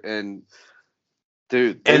dinosaur. And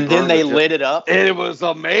dude, and then they lit it up. It was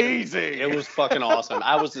amazing. It was fucking awesome.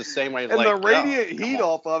 I was the same way. And like, the radiant heat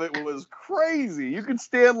off of it was crazy. You could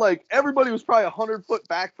stand like everybody was probably 100 foot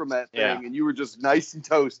back from that thing, and you were just nice and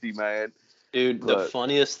toasty, man. Dude, the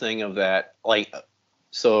funniest thing of that, like,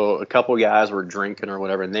 so a couple guys were drinking or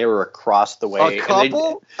whatever, and they were across the way. A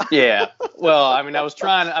couple? Yeah. Well, I mean, I was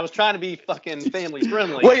trying to be fucking family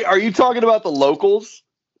friendly. Wait, are you talking about the locals?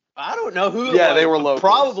 I don't know who. Yeah, they were locals.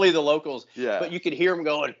 Probably the locals. Yeah. But you could hear them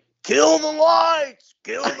going, "Kill the lights!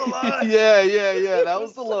 Kill the lights!" yeah. That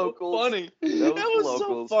was the locals. Funny. That was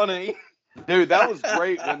so funny. Dude, that was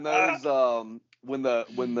great when those when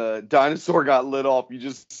the dinosaur got lit off. You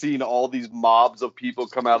just seen all these mobs of people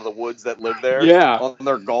come out of the woods that live there. Yeah. On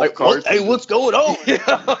their golf carts. Hey, what's going on?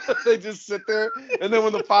 Yeah. They just sit there, and then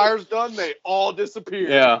when the fire's done, they all disappear.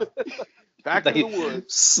 Yeah. Back in the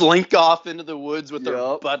woods. Slink off into the woods with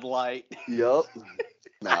their Bud Light. Yep.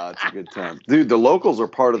 Nah, it's a good time. Dude, the locals are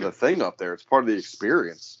part of the thing up there. It's part of the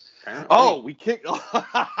experience. Apparently. Oh, we kicked.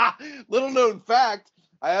 Little known fact,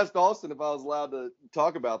 I asked Austin if I was allowed to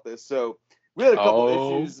talk about this. So we had a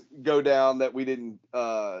couple issues go down that we didn't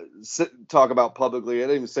talk about publicly. I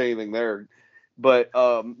didn't even say anything there. But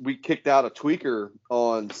we kicked out a tweaker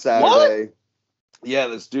on Saturday. What? Yeah,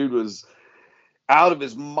 this dude was out of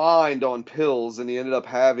his mind on pills, and he ended up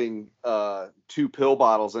having 2 pill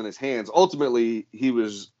bottles in his hands. Ultimately, he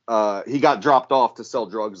got dropped off to sell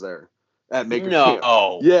drugs there at Maker Camp.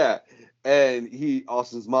 Yeah. And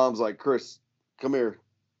Austin's mom's like, Chris, come here.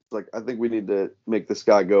 Like, I think we need to make this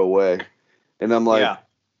guy go away. And I'm like,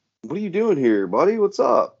 what are you doing here, buddy? What's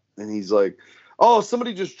up? And he's like, oh,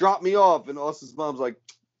 somebody just dropped me off. And Austin's mom's like,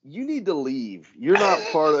 you need to leave. You're not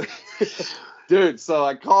part of Dude, so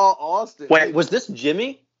I call Austin. Wait, was this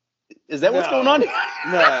Jimmy? Is that what's going on?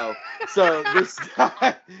 No. So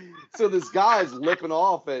this guy's lipping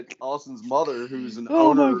off at Austin's mother, who's an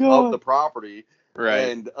owner of the property.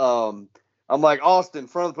 Right. And I'm like, Austin, in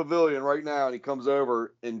front of the pavilion right now. And he comes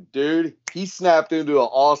over, and dude, he snapped into an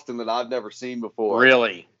Austin that I've never seen before.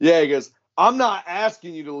 Really? Yeah, he goes, I'm not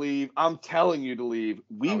asking you to leave. I'm telling you to leave.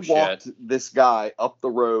 We walked this guy up the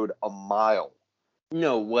road a mile.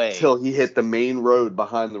 No way. Till he hit the main road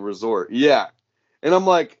behind the resort. Yeah. And I'm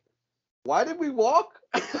like, why did we walk?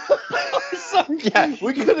 We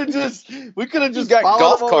could have just got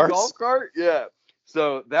golf carts. Golf cart. Yeah.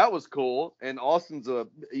 So that was cool. And Austin's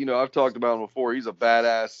I've talked about him before. He's a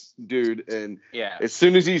badass dude. And as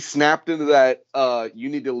soon as he snapped into that you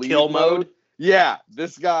need to leave kill mode. Yeah.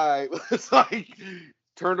 This guy was like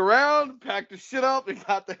turned around, packed his shit up, and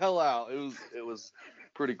got the hell out. It was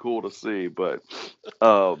pretty cool to see, but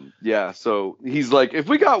so he's like, if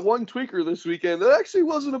we got one tweaker this weekend, that actually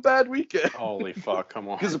wasn't a bad weekend. Holy fuck, come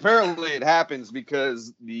on. Because apparently it happens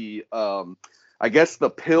because the I guess the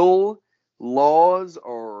pill laws,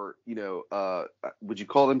 or would you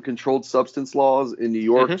call them controlled substance laws in New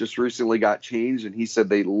York, just recently got changed, and he said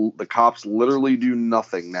the cops literally do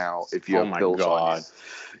nothing now if you have pills on you.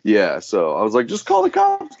 Yeah, so I was like, just call the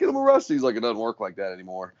cops, get them arrested. He's like, it doesn't work like that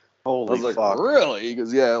anymore. Holy I was fuck. Like, really? He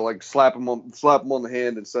goes, yeah, like slap him on the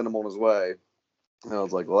hand and send him on his way. And I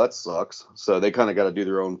was like, well, that sucks. So they kind of got to do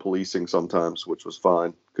their own policing sometimes, which was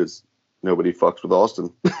fine because nobody fucks with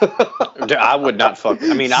Austin. I would not fuck.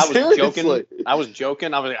 I mean, I was Seriously. joking.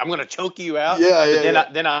 I was like, I'm going to choke you out.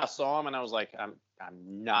 Yeah. Then I saw him and I was like, I'm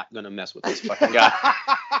not going to mess with this fucking guy.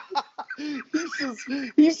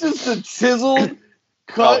 he's just a chiseled,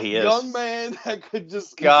 cut young man that could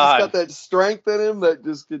just got that strength in him that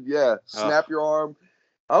just could snap your arm.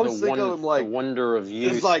 I was thinking of him like the wonder of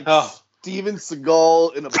youth. It's like Steven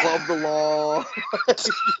Seagal in Above the Law,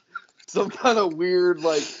 some kind of weird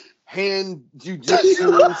like hand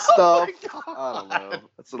jujitsu and stuff. I don't know.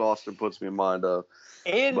 That's what Austin puts me in mind of.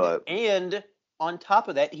 And on top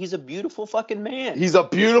of that, he's a beautiful fucking man. He's a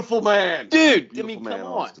beautiful man, dude. I mean, come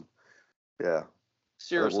on. Austin. Yeah.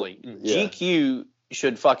 Seriously, GQ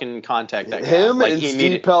should fucking contact that guy. Him like, and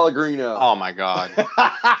Steve Pellegrino. Oh my god.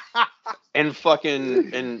 and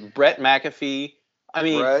Brett McAfee. I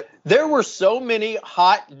mean, there were so many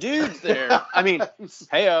hot dudes there. I mean,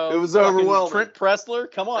 heyo. It was overwhelming. Trent Pressler,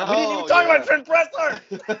 come on. We didn't even talk about Trent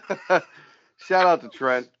Pressler. Shout out to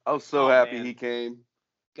Trent. I was so happy he came.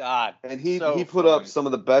 God. And he put up some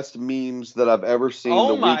of the best memes that I've ever seen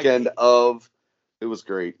the weekend of. It was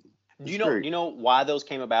great. Do you know why those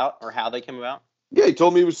came about or how they came about? Yeah, he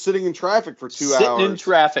told me he was sitting in traffic for 2 hours. Sitting in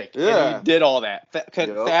traffic. Yeah. And he did all that.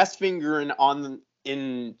 Fast fingering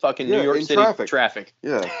in fucking New York City traffic.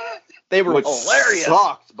 Yeah. They were Which hilarious.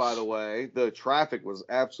 Sucked, by the way. The traffic was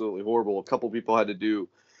absolutely horrible. A couple people had to do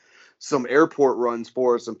some airport runs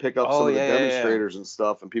for us and pick up some of the demonstrators and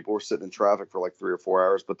stuff, and people were sitting in traffic for like 3 or 4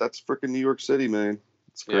 hours. But that's freaking New York City, man.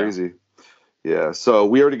 It's crazy. Yeah. So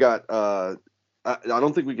we already got. I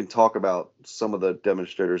don't think we can talk about some of the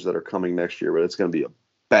demonstrators that are coming next year, but it's going to be a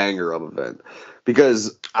banger of event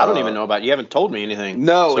because I don't even know about it. You haven't told me anything.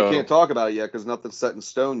 No, we can't talk about it yet because nothing's set in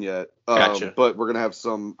stone yet. Gotcha. But we're going to have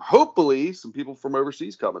hopefully some people from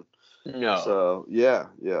overseas coming. No. So yeah.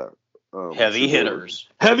 Heavy hitters.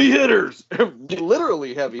 Heavy hitters.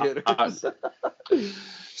 Literally heavy hitters.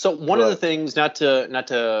 So one of the things, not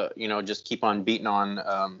to just keep on beating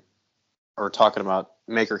on or talking about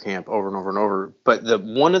Maker Camp over and over and over, but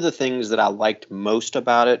one of the things that I liked most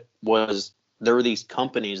about it was there were these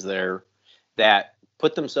companies there that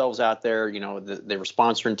put themselves out there. They were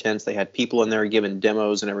sponsoring tents. They had people in there giving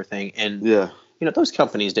demos and everything. And those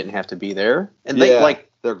companies didn't have to be there. And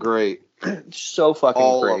they're great. So fucking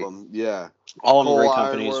all great. All of them, yeah. All of them great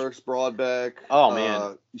companies. Ironworks, Broadbeck. Oh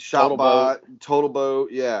man, Shopbot, Total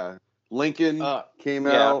Boat, yeah. Lincoln came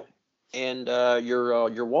out. And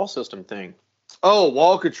your wall system thing. Oh,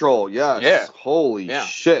 wall control, yes. Yeah. Holy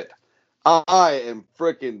shit. I am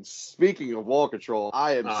freaking, speaking of wall control,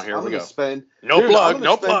 I'm going to spend. No plug.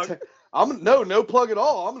 No plug at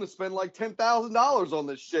all. I'm going to spend like $10,000 on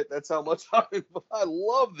this shit. That's how much I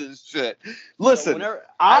love this shit. Listen, so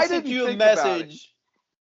I sent you a message.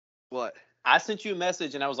 What? I sent you a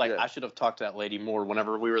message and I was like, I should have talked to that lady more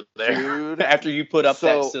whenever we were there. Dude, after you put up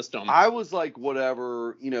that system. I was like,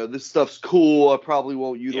 whatever, this stuff's cool. I probably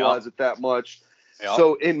won't utilize it that much. Yep.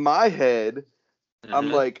 So in my head,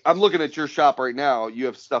 I'm looking at your shop right now. You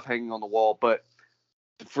have stuff hanging on the wall, but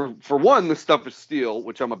for one, the stuff is steel,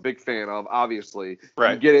 which I'm a big fan of, obviously.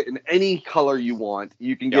 Right. You get it in any color you want.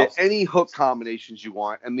 You can get any hook combinations you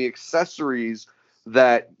want. And the accessories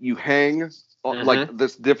that you hang, like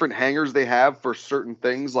this different hangers they have for certain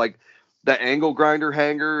things, like the angle grinder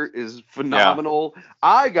hanger is phenomenal. Yeah.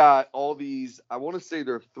 I got all these, I want to say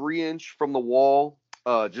they're 3-inch from the wall,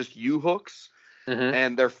 just U-hooks.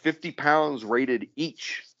 And they're 50 pounds rated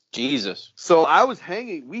each. Jesus. So I was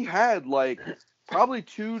hanging. We had like probably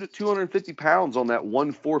 200 to 250 pounds on that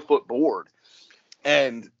 1 4-foot board.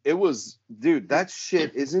 And it was, dude, that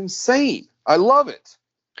shit is insane. I love it.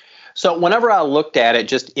 So whenever I looked at it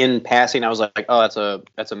just in passing, I was like, oh,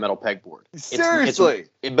 that's a metal pegboard. Seriously.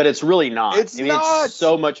 But it's really not. It's not. It's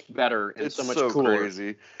so much better and it's so much so cooler.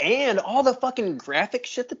 Crazy. And all the fucking graphic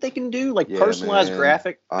shit that they can do, like personalized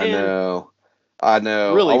graphic. I know.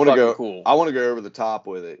 Really fucking cool. I want to go over the top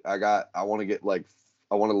with it. I want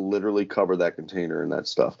to literally cover that container and that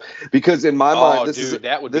stuff. Because in my mind,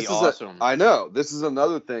 that would be awesome. I know. This is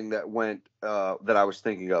another thing that went, that I was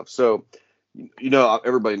thinking of. So,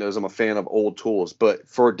 everybody knows I'm a fan of old tools, but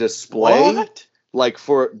for display,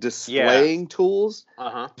 for displaying tools,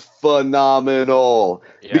 phenomenal.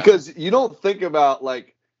 Yeah. Because you don't think about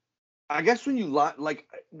I guess when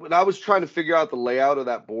when I was trying to figure out the layout of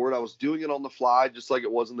that board, I was doing it on the fly, just like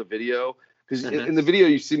it was in the video. Because in the video,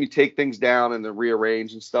 you see me take things down and then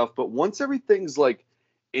rearrange and stuff. But once everything's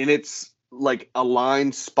in its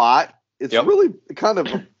aligned spot, it's really kind of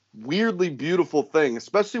a weirdly beautiful thing,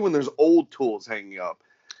 especially when there's old tools hanging up.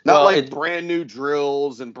 Not brand new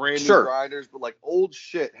drills and brand new grinders, but old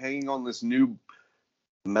shit hanging on this new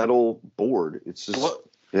metal board. It's just.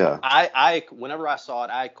 Yeah. I whenever I saw it,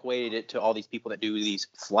 I equated it to all these people that do these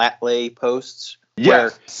flat lay posts. Yes.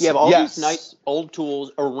 Where you have all these nice old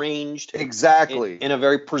tools arranged exactly in a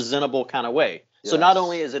very presentable kind of way. Yes. So not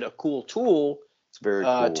only is it a cool tool it's very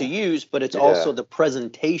cool to use, but it's also the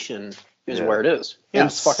presentation is where it is. Yeah,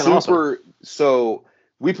 it's fucking awesome. So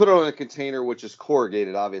we put it on a container which is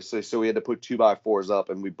corrugated, obviously. So we had to put 2x4s up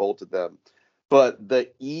and we bolted them. But the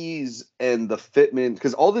ease and the fitment,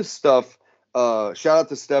 because all this stuff. Shout out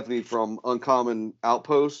to Stephanie from Uncommon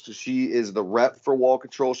Outpost. She is the rep for Wall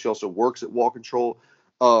Control. She also works at Wall Control.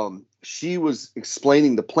 She was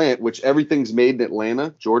explaining the plant, which everything's made in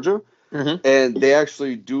Atlanta, Georgia. And they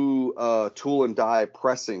actually do tool and die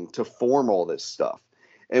pressing to form all this stuff.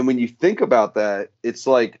 And when you think about that, it's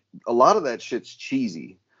a lot of that shit's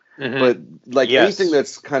cheesy. But anything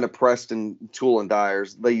that's kind of pressed in tool and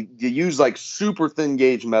diers, you use super thin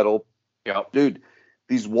gauge metal. Yep. Dude.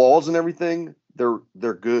 These walls and everything, they're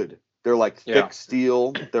good. They're thick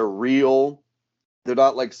steel. They're real. They're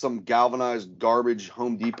not some galvanized garbage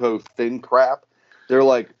Home Depot thin crap. They're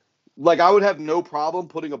like I would have no problem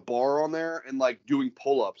putting a bar on there and like doing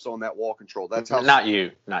pull-ups on that wall control. That's how. Not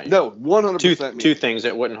you. No, 100% me. Two things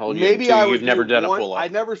that wouldn't hold you. Maybe you've never done a pull-up. I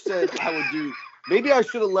never said I would do. Maybe I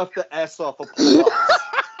should have left the S off of pull-ups.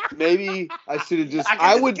 Maybe I should have just.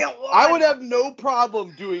 I would have no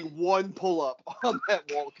problem doing one pull-up on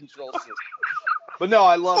that wall control system. But no,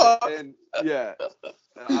 I love it, and yeah,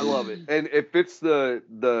 I love it, and it fits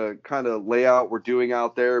the kind of layout we're doing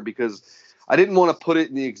out there because I didn't want to put it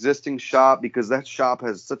in the existing shop because that shop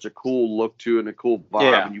has such a cool look to it and a cool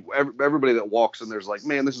vibe, Yeah. and everybody that walks in there's like,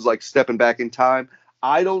 man, this is like stepping back in time.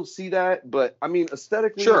 I don't see that, but I mean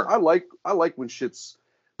aesthetically, sure. I like when shit's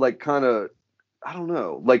like kind of, I don't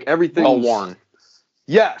know, like everything well worn.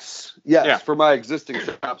 Yes, Yeah. for my existing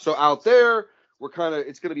shop. So out there,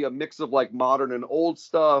 it's going to be a mix of like modern and old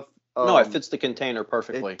stuff. No, it fits the container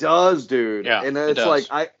perfectly. It does, dude. Yeah, and it's like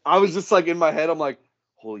I was just like in my head, I'm like,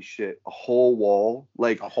 holy shit, a whole wall,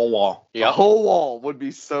 like a whole wall. Yeah, a whole wall would be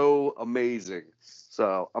so amazing.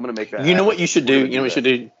 So I'm gonna make that. You know what you should do? You know what you should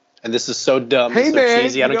do? And this is so dumb. Hey so man,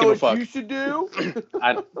 cheesy. I don't give a fuck. You should do.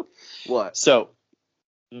 What? So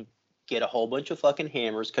get a whole bunch of fucking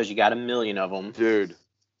hammers because you got a million of them, dude.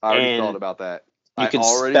 I already thought about that. You can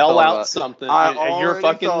spell out something. And you're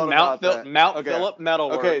fucking Mount okay. Phillip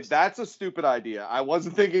Metalworks. Okay, that's a stupid idea. I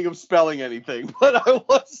wasn't thinking of spelling anything, but I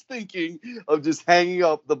was thinking of just hanging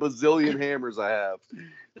up the bazillion hammers I have.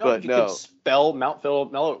 You could spell Mount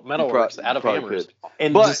Phillip Metalworks out of hammers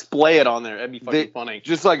and display it on there. That'd be fucking funny.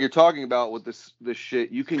 Just like you're talking about with this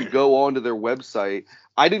shit, you can go onto their website.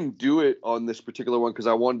 I didn't do it on this particular one because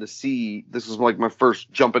I wanted to see. This was like my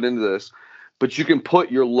first jumping into this. But you can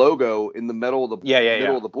put your logo in the middle of the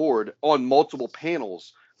middle of the board on multiple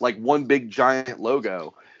panels, like one big giant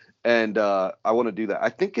logo. And I want to do that.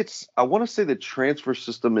 I want to say the transfer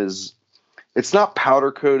system it's not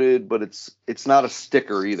powder coated, but it's not a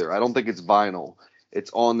sticker either. I don't think it's vinyl.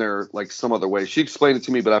 It's on there like some other way. She explained it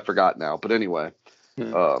to me, but I forgot now. But anyway,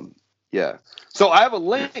 yeah. So I have a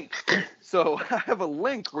link.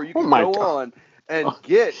 Where you can go on and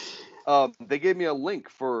get. They gave me a link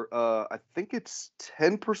for I think it's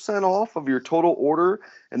 10% off of your total order,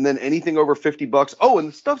 and then anything over $50. Oh, and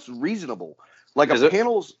the stuff's reasonable. Like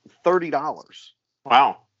panel's $30.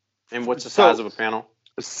 Wow. And what's the size of a panel?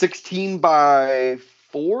 16 by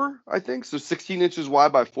 4, I think. So 16 inches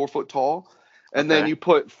wide by 4 foot tall, and then you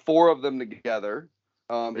put 4 of them together.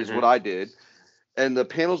 Is what I did, and the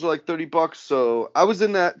panels are like $30. So I was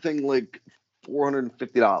in that thing like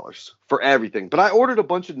 $450 for everything, but I ordered a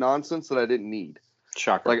bunch of nonsense that I didn't need.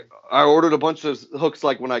 Shocker. Like I ordered a bunch of hooks.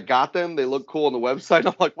 Like when I got them, they look cool on the website.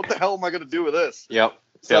 I'm like, what the hell am I going to do with this? Yep.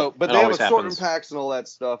 So, but they have assortment packs and all that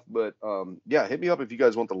stuff. But yeah, hit me up if you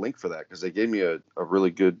guys want the link for that because they gave me a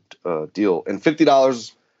really good deal. And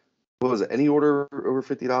 $50. What was it? Any order over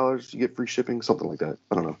 $50, you get free shipping, something like that.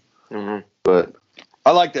 I don't know. Mm-hmm. But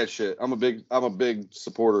I like that shit. I'm a big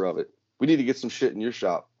supporter of it. We need to get some shit in your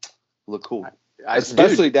shop. Look cool.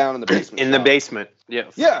 Especially down in the basement. In the basement. Yeah.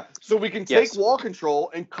 Yeah. So we can take wall control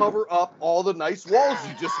and cover up all the nice walls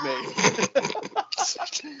you just made.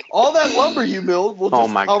 All that lumber you milled, we'll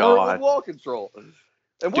just cover it with wall control.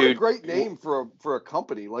 And what a great name for a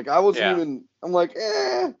company. Like I wasn't even. I'm like,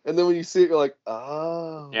 and then when you see it, you're like,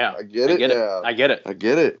 oh, yeah, I get it. I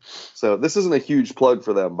get it. So this isn't a huge plug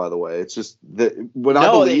for them, by the way. It's just that when I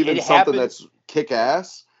believe in something that's kick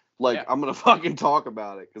ass. Like, I'm going to fucking talk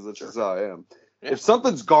about it because that's just how I am. Yeah. If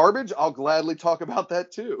something's garbage, I'll gladly talk about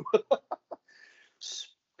that too.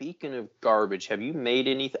 Speaking of garbage, have you made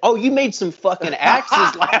anything? Oh, you made some fucking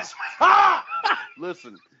axes last week.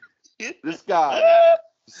 Listen, this guy.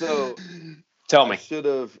 So, tell me.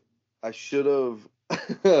 I should have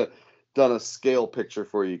done a scale picture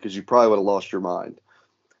for you because you probably would have lost your mind.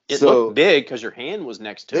 It looked big because your hand was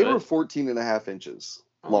next to it. They were 14.5 inches.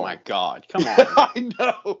 Oh long. My God! Come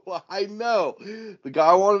on. I know. The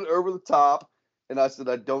guy wanted it over the top, and I said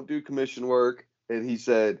I don't do commission work, and he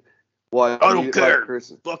said, "Well, I don't care.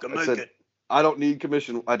 Fucking make it. I don't need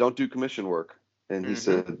commission. I don't do commission work." And he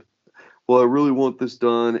said, "Well, I really want this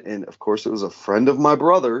done." And of course, it was a friend of my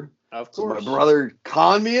brother. Of course, so my brother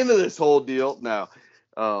conned me into this whole deal. No,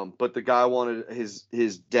 but the guy wanted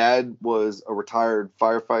his dad was a retired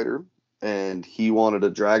firefighter, and he wanted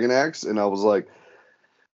a dragon axe, and I was like.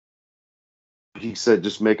 He said,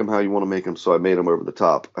 just make them how you want to make them. So I made them over the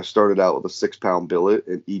top. I started out with a 6-pound billet,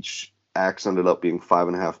 and each axe ended up being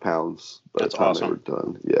 5.5 pounds by the time they were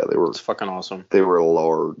done. Yeah, they were. That's fucking awesome. They were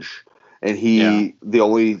large. And the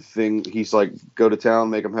only thing, he's like, go to town,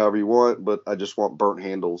 make them however you want, but I just want burnt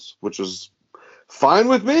handles, which was Fine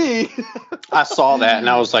with me. I saw that and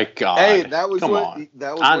I was like, God, hey, that was come what on.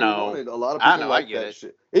 that was I what know. he wanted. A lot of people like that it.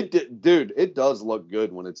 shit. Dude, it does look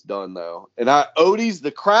good when it's done though. And Odie's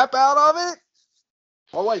the crap out of it.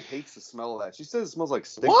 My wife hates the smell of that. She says it smells like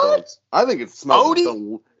stink bugs. I think it smells.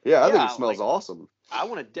 Odie? I think it smells awesome. I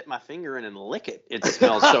want to dip my finger in and lick it. It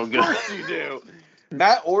smells so good. Of course you do.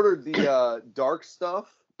 Matt ordered the dark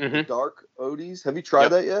stuff, the dark Odies. Have you tried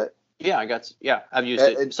that yet? Yeah, I've used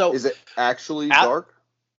it. So is it actually dark?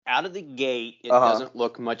 Out of the gate, it doesn't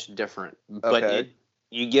look much different, but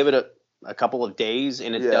you give it a couple of days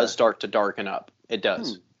and it does start to darken up. It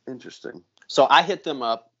does. Interesting. So I hit them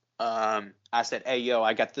up. I said, hey, yo,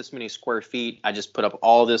 I got this many square feet. I just put up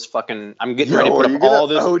all this fucking, I'm getting ready to put up all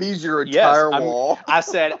this. Odie's your entire wall. I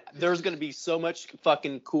said, there's going to be so much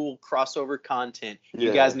fucking cool crossover content.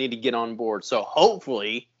 You guys need to get on board. So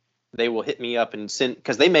hopefully they will hit me up and send,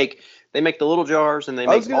 because they make the little jars and they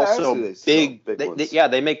make also big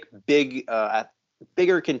they make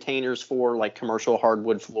bigger containers for like commercial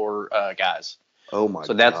hardwood floor guys. Oh my god.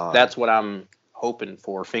 So that's what I'm hoping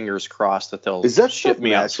for. Fingers crossed that they'll ship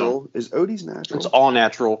me natural? out. Is Odie's natural? It's all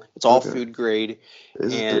natural. It's all food grade.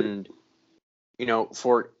 And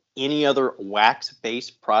for any other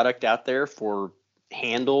wax-based product out there for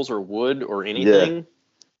handles or wood or anything,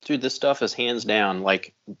 dude, this stuff is hands down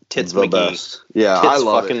like Tits McGee. Best. Yeah, I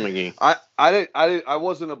love fucking it. McGee. I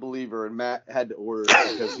wasn't a believer, and Matt had to order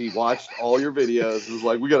it because he watched all your videos. He was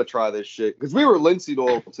like, we got to try this shit because we were linseed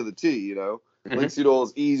oil to the T, Linseed oil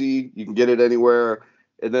is easy. You can get it anywhere.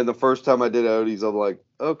 And then the first time I did Odie's, I'm like,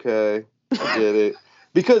 okay, I get it.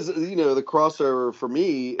 Because, the crossover for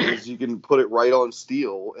me is you can put it right on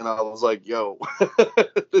steel. And I was like, yo,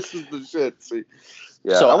 this is the shit. See?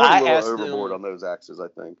 Yeah, so I went a little overboard on those axes, I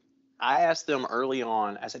think. I asked them early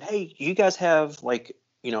on, I said, hey, you guys have like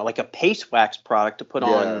a paste wax product to put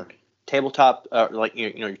on tabletop,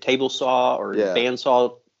 your table saw or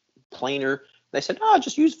bandsaw planer. They said,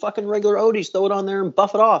 just use fucking regular Odie's, throw it on there and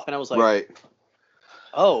buff it off. And I was like, right.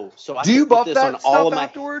 Oh, so I do you buff this that on stuff all of my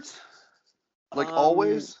afterwards? Like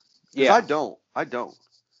always? Yeah. I don't. I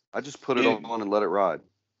just put it on and let it ride.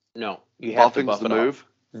 No, you have to buff the it move.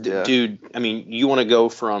 Off. Dude, I mean, you want to go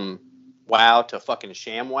from wow to fucking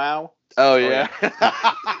sham wow? Oh yeah.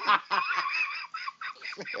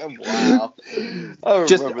 Wow. I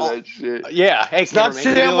remember that shit. Yeah. Hey, it's not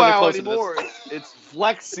sham wow anymore. It's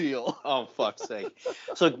Flex Seal. Oh, fuck's sake.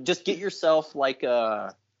 So just get yourself like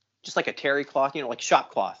a terry cloth, like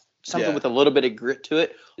shop cloth. Something with a little bit of grit to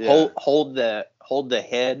it. Yeah. Hold the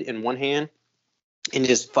head in one hand and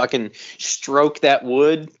just fucking stroke that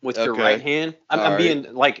wood with your right hand. I'm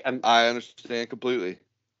being like I understand completely.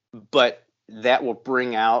 But that will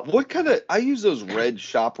bring out what kind of I use those red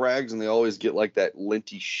shop rags and they always get like that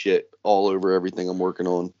linty shit all over everything I'm working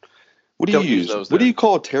on. What do you use? What do you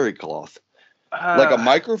call a terry cloth? Like a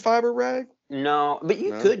microfiber rag? No, but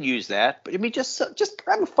you could use that. But I mean, just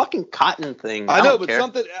grab a fucking cotton thing. I know, but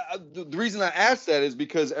something. The reason I asked that is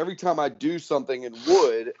because every time I do something in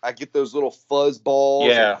wood, I get those little fuzz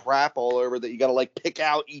balls and crap all over that you got to like pick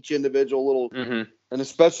out each individual little. Mm-hmm. And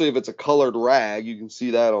especially if it's a colored rag, you can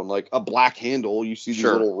see that on like a black handle. You see these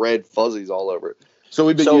little red fuzzies all over it. So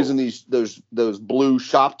we've been using those blue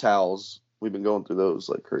shop towels. We've been going through those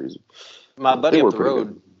like crazy. My buddy up the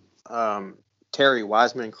road, Terry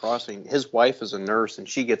Wiseman Crossing, his wife is a nurse and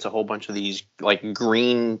she gets a whole bunch of these like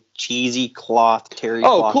green cheesy cloth terry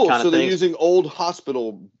cloth cool. kind of they're things. using old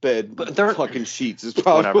hospital bed fucking sheets is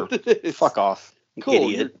probably what it is. Fuck off. Cool.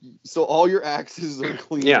 Idiot. So all your axes are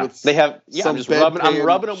clean. Yeah, with they have. Yeah, I'm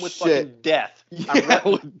rubbing them with fucking death. Yeah,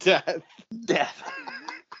 with death. Death.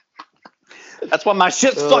 That's why my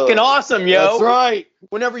shit's fucking awesome, yo. That's right.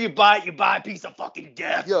 Whenever you buy it, you buy a piece of fucking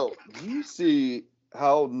death. Yo, do you see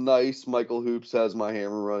how nice Michael Hoops has my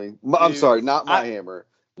hammer running? I'm sorry, not my hammer.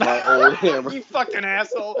 My old hammer. You fucking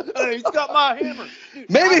asshole. He's got my hammer. Dude,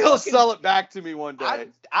 maybe he'll sell it back to me one day.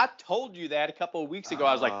 I told you that a couple of weeks ago.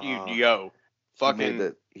 I was like, yo,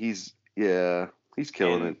 fucking. He's killing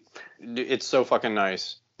it. It's so fucking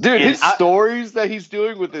nice. Dude, his stories that he's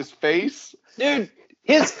doing with his face. Dude,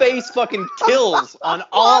 his face fucking kills on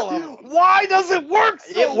all of them. Why does it work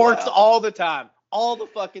so It works all the time. All the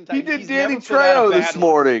fucking time. He did Danny Trejo this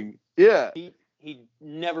morning. Yeah. He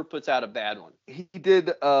never puts out a bad one. He did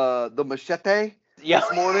the machete this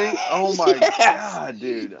morning. Oh my god,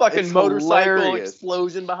 dude. Fucking motorcycle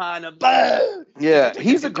explosion behind him. Bah! Yeah,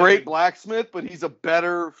 he's a great blacksmith, but he's a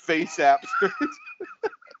better face actor.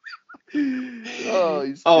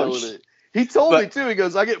 He's killing it. He told me too. He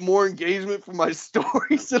goes, I get more engagement from my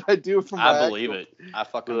stories than I do from my. I believe it. I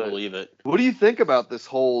fucking believe it. What do you think about this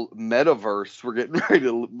whole metaverse we're getting ready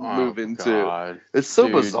to move into? God. It's so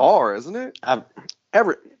bizarre, isn't it?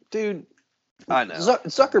 Dude. I know.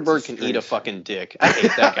 Zuckerberg can eat a fucking dick. I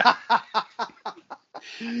hate that guy.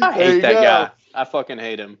 I hate that guy. I fucking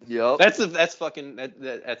hate him. Yep. That's the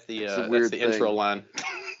intro line.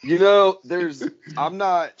 You know,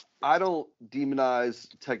 I don't demonize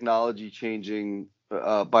technology changing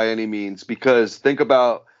by any means, because think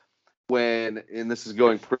about when, and this is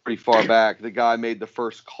going pretty far back, the guy made the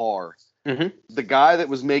first car. Mm-hmm. The guy that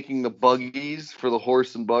was making the buggies for the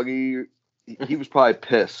horse and buggy, he was probably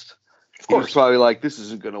pissed. Of course. He was probably like, this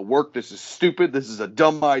isn't going to work. This is stupid. This is a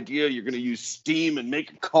dumb idea. You're going to use steam and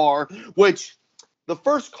make a car, which the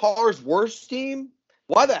first cars were steam.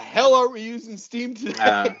 Why the hell are we using steam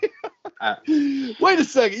today? Wait a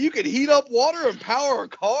second. You could heat up water and power a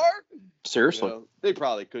car? Seriously. You know, they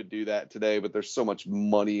probably could do that today, but there's so much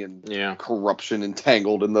money and corruption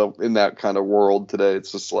entangled in that kind of world today.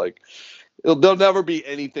 It's just like, there'll never be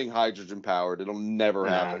anything hydrogen powered. It'll never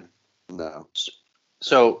happen. No.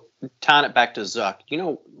 So tying it back to Zuck, you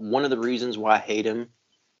know, one of the reasons why I hate him,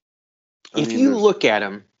 if you look at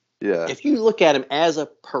him as a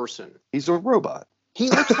person, he's a robot. He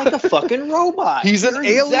looks like a fucking robot. He's an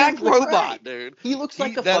alien robot, dude. He looks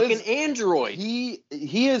like a fucking android. He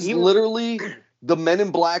is literally the Men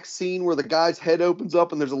in Black scene where the guy's head opens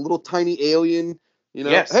up and there's a little tiny alien. You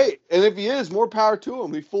know, hey, and if he is, more power to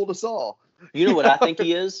him. He fooled us all. You know what I think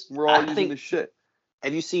he is? We're all using this shit.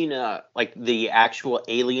 Have you seen like the actual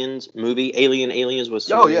Aliens movie, Aliens with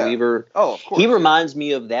Sigourney Weaver? Oh, of course. He reminds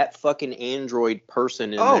me of that fucking android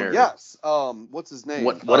person in there. Oh, yes. What's his name?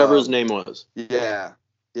 Whatever his name was. Yeah.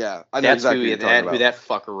 I know exactly who that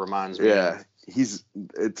fucker reminds me of.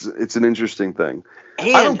 It's an interesting thing.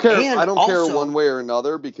 I don't care one way or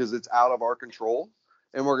another, because it's out of our control.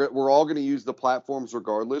 And we're all going to use the platforms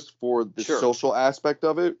regardless for the social aspect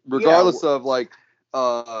of it, regardless of like,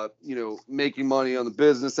 making money on the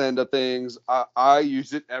business end of things. I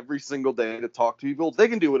use it every single day to talk to people. They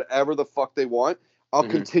can do whatever the fuck they want. I'll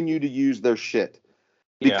continue to use their shit,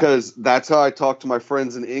 because that's how I talk to my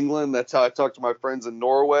friends in England. That's how I talk to my friends in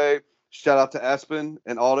Norway. Shout out to Espen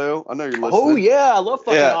and Otto. I know you're listening. Oh yeah, I love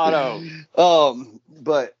fucking Otto.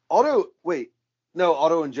 But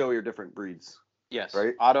Otto and Joey are different breeds. Yes.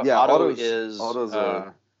 Right? Otto's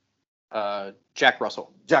Jack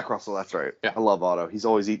Russell. Jack Russell, that's right. Yeah. I love Otto. He's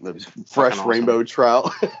always eating the fresh rainbow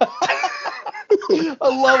trout. I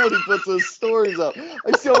love when he puts those stories up.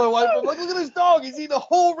 I see my wife, I'm like, look at this dog. He's eating a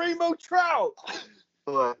whole rainbow trout.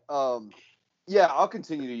 But, I'll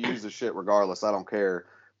continue to use the shit regardless. I don't care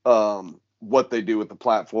what they do with the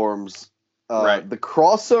platforms. The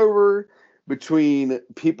crossover between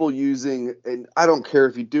people using, and I don't care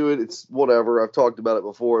if you do it, it's whatever. I've talked about it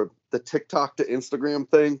before. The TikTok to Instagram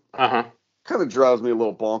thing. Kind of drives me a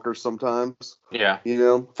little bonkers sometimes. Yeah. You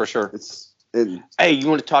know? For sure. Hey, you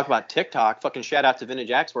want to talk about TikTok? Fucking shout out to Vintage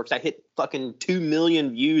Axe Works. I hit fucking 2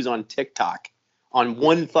 million views on TikTok on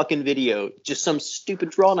one fucking video. Just some stupid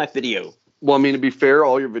draw knife video. Well, I mean, to be fair,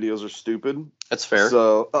 all your videos are stupid. That's fair.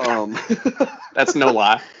 So, that's no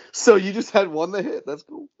lie. So you just had one that hit. That's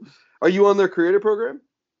cool. Are you on their creator program?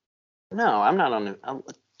 No, I'm not on it.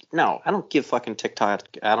 No, I don't give fucking TikTok.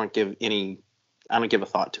 I don't give a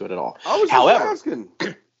thought to it at all. However, asking.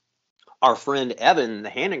 Our friend Evan, the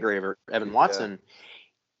hand engraver, Evan Watson,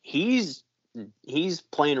 he's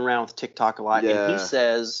playing around with TikTok a lot, and he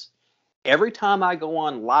says every time I go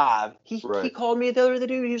on live, he called me the other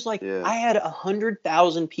day. He was like, I had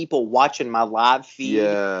 100,000 people watching my live feed,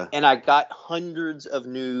 and I got hundreds of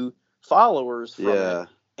new followers from it.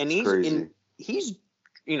 And he's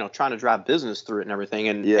trying to drive business through it and everything.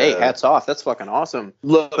 And hey, hats off. That's fucking awesome.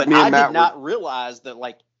 Look, but I did not realize that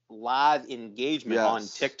like live engagement on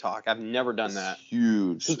TikTok. I've never done that.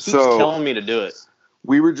 Huge. He keeps telling me to do it.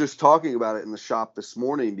 We were just talking about it in the shop this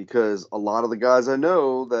morning, because a lot of the guys I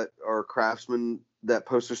know that are craftsmen that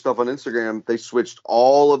post their stuff on Instagram, they switched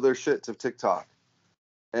all of their shit to TikTok.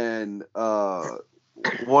 And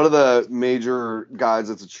one of the major guys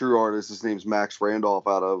that's a true artist, his name's Max Randolph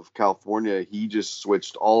out of California. He just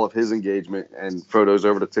switched all of his engagement and photos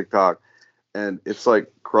over to TikTok, and it's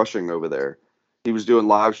like crushing over there. He was doing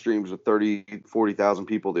live streams with 40,000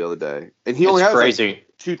 people the other day, and he only has like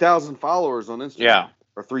 2,000 followers on Instagram,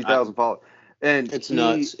 or 3,000 followers. And it's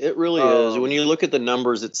nuts. It really is. When you look at the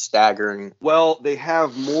numbers, it's staggering. Well, they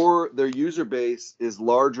have more. Their user base is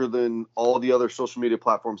larger than all the other social media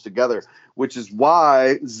platforms together, which is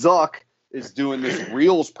why Zuck is doing this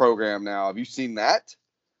Reels program now. Have you seen that?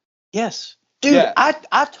 Yes. Dude, Yeah.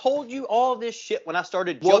 I told you all this shit when I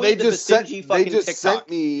started joining they just sent TikTok. sent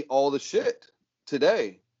me all the shit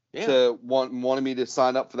today. Yeah. To wanted me to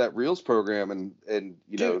sign up for that Reels program and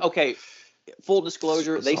you know. Dude, okay. Full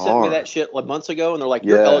disclosure, they sent me that shit like months ago, and they're like,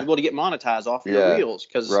 "You're eligible to get monetized off your Reels,"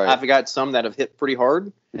 because I've got some that have hit pretty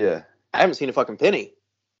hard. Yeah. I haven't seen a fucking penny.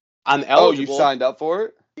 I'm eligible. Oh, you signed up for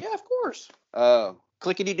it? Yeah, of course. Oh.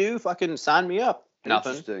 Clickety-do, fucking sign me up.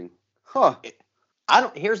 Nothing. Interesting. Huh.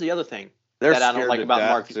 Here's the other thing that I don't like about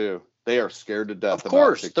marketing. Too. They are scared to death. Of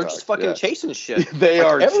course, about they're just fucking chasing shit. They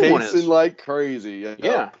are chasing like crazy.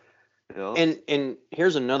 Yeah. And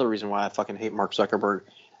here's another reason why I fucking hate Mark Zuckerberg.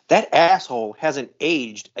 That asshole hasn't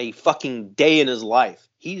aged a fucking day in his life.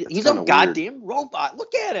 He's a goddamn robot.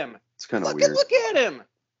 Look at him. It's kind of weird. Look at him.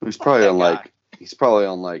 He's probably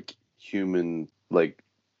on human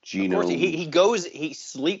genome. Of course, he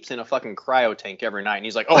sleeps in a fucking cryo tank every night, and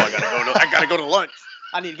he's like, "Oh, I gotta go to lunch.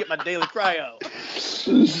 I need to get my daily cryo."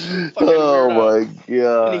 Oh my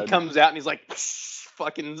god! And he comes out and he's like,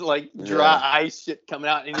 fucking dry ice shit coming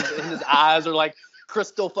out, and his eyes are like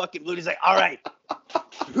crystal fucking blue. He's like, "All right,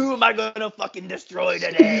 who am I gonna fucking destroy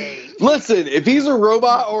today?" Listen, if he's a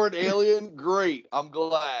robot or an alien, great. I'm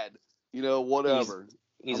glad. Whatever.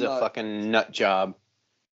 He's a fucking nut job.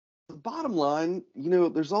 The bottom line,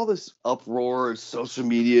 there's all this uproar and social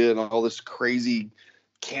media and all this crazy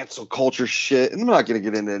cancel culture shit, and I'm not going to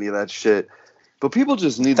get into any of that shit. But people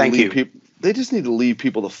just need to leave people. They just need to leave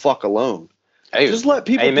people the fuck alone. Hey, just let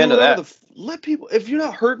people amen do whatever to that. Let people. If you're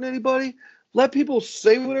not hurting anybody, let people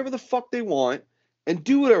say whatever the fuck they want and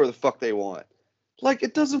do whatever the fuck they want.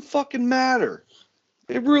 It doesn't fucking matter.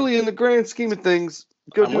 It really, in the grand scheme of things,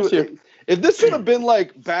 go do it. If this would have been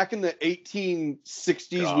back in the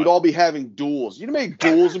 1860s, we'd all be having duels. You know how many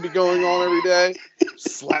duels would be going on every day?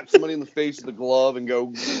 Slap somebody in the face with a glove and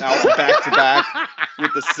go out back to back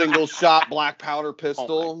with a single shot black powder pistol.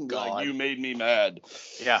 Oh my God. You made me mad.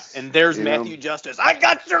 Yeah, and there's Matthew Justice. I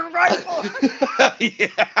got your rifle.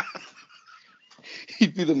 Yeah.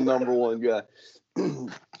 He'd be the number one guy.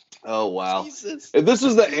 Oh, wow. Jesus. If this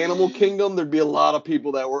was the animal kingdom, there'd be a lot of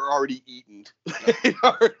people that were already eaten. They'd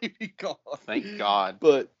already be gone. Thank God.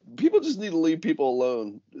 But people just need to leave people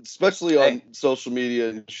alone, especially on social media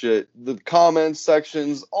and shit. The comments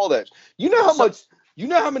sections, all that. You know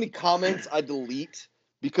how many comments I delete?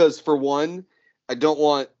 Because for one, I don't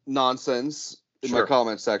want nonsense in my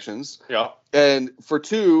comment sections. Yeah. And for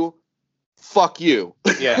two, fuck you.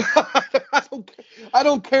 Yeah. I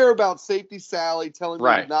don't care about Safety Sally telling me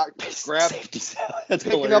to not grab Safety Sally. That's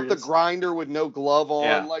picking hilarious. up the grinder with no glove on.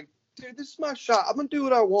 Yeah. Dude, this is my shot. I'm gonna do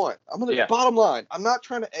what I want. Bottom line, I'm not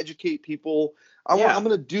trying to educate people. I'm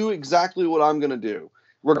gonna do exactly what I'm gonna do.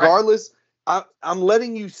 Regardless, I'm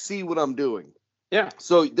letting you see what I'm doing. Yeah.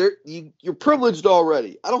 So you're privileged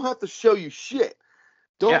already. I don't have to show you shit.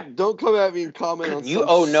 Don't come at me and comment on you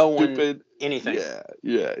owe no stupid one anything.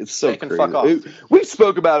 Yeah, it's so can crazy. fuck off. We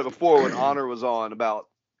spoke about it before when Honor was on about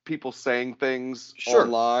people saying things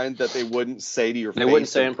online that they wouldn't say to your face. They wouldn't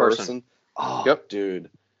say in person. Oh, yep, dude,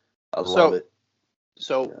 I love it.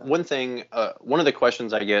 So one thing, one of the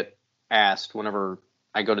questions I get asked whenever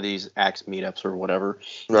I go to these Axe meetups or whatever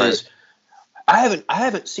is, I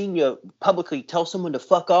haven't seen you publicly tell someone to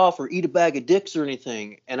fuck off or eat a bag of dicks or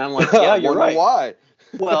anything. And I'm like, yeah, you're right. Why?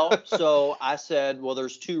 Well, so I said, well,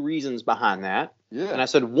 there's two reasons behind that. Yeah. And I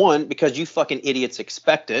said, one, because you fucking idiots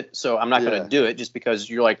expect it, so I'm not going to do it just because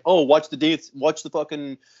you're like, oh, watch the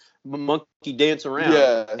fucking monkey dance around.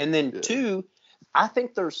 Yeah. And then two, I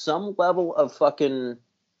think there's some level of fucking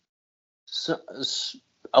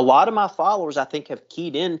a lot of my followers, I think, have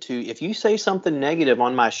keyed into, if you say something negative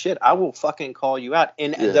on my shit, I will fucking call you out.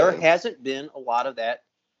 And there hasn't been a lot of that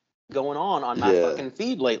going on my fucking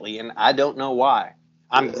feed lately, and I don't know why.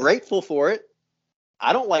 I'm grateful for it.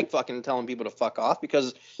 I don't like fucking telling people to fuck off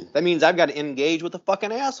because that means I've got to engage with a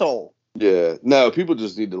fucking asshole. Yeah. No, people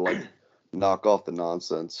just need to knock off the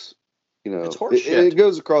nonsense. It's horseshit. It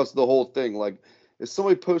goes across the whole thing. If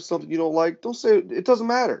somebody posts something you don't like, don't say it. It doesn't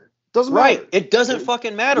matter. Doesn't matter. It doesn't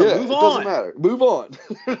fucking matter. Yeah, Move on. It doesn't matter. Move on.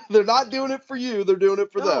 They're not doing it for you. They're doing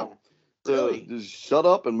it for them. So really. Just shut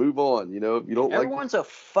up and move on. If you don't Everyone's a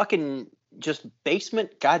fucking just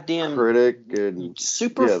basement goddamn critic and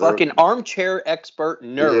super fucking armchair expert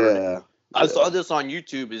nerd. Yeah. I saw this on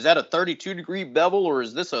YouTube. Is that a 32-degree bevel or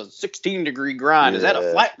is this a 16-degree grind? Is that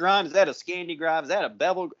a flat grind? Is that a Scandi grind? Is that a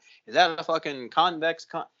bevel? Is that a fucking convex?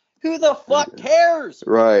 Who the fuck cares?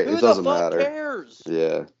 Right. Who it doesn't the fuck matter. cares?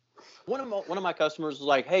 Yeah. One of my customers was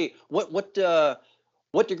like, "Hey, what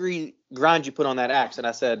degree grind you put on that axe?" And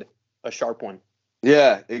I said, "A sharp one."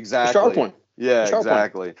 Yeah, exactly. A sharp one. Yeah,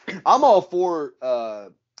 exactly. I'm all for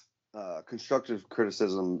constructive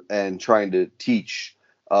criticism and trying to teach.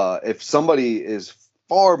 If somebody is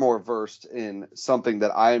far more versed in something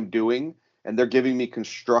that I am doing and they're giving me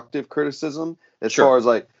constructive criticism as far as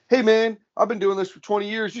like, hey man, I've been doing this for 20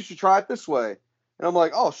 years, you should try it this way. And I'm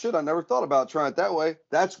like, oh shit, I never thought about trying it that way.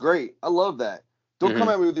 That's great. I love that. Don't come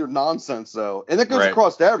at me with your nonsense though. And that goes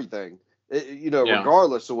across to everything.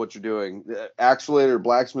 Regardless of what you're doing, actuator,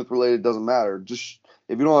 blacksmith related, doesn't matter. Just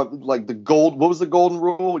if you don't have like what was the golden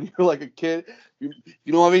rule when you're like a kid? You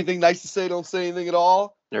don't have anything nice to say, don't say anything at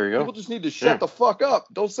all. There you go. People just need to shut the fuck up.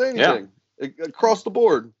 Don't say anything across the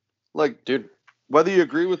board. Like, dude, whether you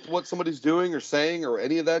agree with what somebody's doing or saying or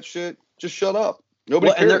any of that shit, just shut up.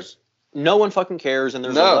 Nobody cares. No one fucking cares, and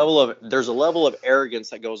there's a level of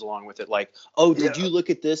arrogance that goes along with it. Like, oh, did you look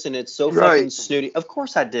at this and it's so fucking snooty? Of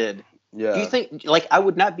course I did. Yeah. Do you think like I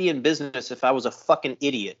would not be in business if I was a fucking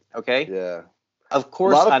idiot? Okay. Yeah. Of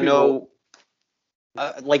course I know.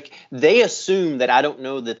 Like they assume that I don't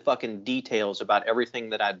know the fucking details about everything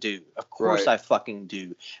that I do. Of course I fucking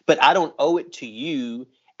do. But I don't owe it to you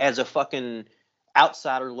as a fucking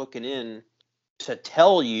outsider looking in to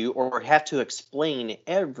tell you or have to explain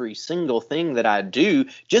every single thing that I do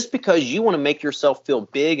just because you want to make yourself feel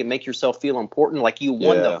big and make yourself feel important like you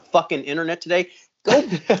won the fucking internet today. Go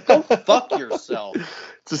fuck yourself.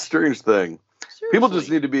 It's a strange thing. Seriously. People just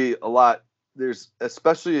need to be a lot. There's,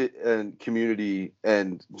 especially in community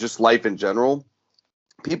and just life in general,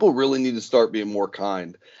 people really need to start being more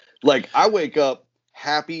kind. Like I wake up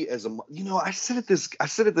happy as I sit at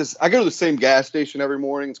this, I go to the same gas station every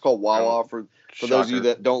morning. It's called Wawa for those of you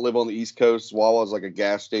that don't live on the East Coast. Wawa is like a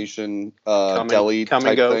gas station, deli type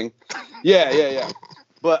thing. Yeah.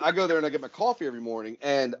 But I go there and I get my coffee every morning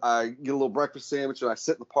and I get a little breakfast sandwich and I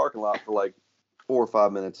sit in the parking lot for like 4 or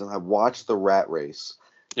 5 minutes and I watch the rat race.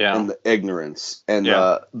 Yeah. And the ignorance and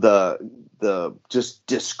the just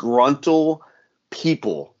disgruntled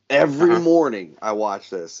people every morning. I watch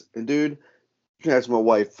this, and dude, you can ask my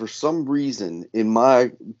wife. For some reason, in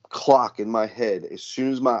my clock in my head, as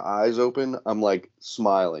soon as my eyes open, I'm like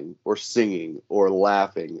smiling or singing or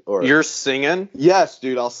laughing. Or you're singing? Yes,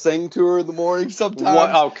 dude. I'll sing to her in the morning sometimes.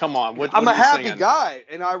 What? Oh, come on! I'm a happy guy,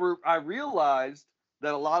 and I realized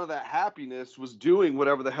that a lot of that happiness was doing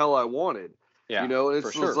whatever the hell I wanted. Yeah,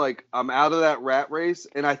 it's like I'm out of that rat race.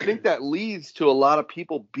 And I think that leads to a lot of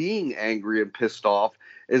people being angry and pissed off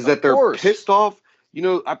is that they're pissed off.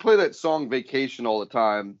 I play that song Vacation all the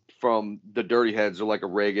time from the Dirty Heads. They're like a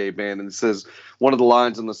reggae band. And it says one of the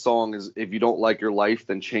lines in the song is, if you don't like your life,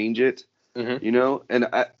 then change it. Mm-hmm. And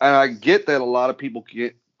I get that a lot of people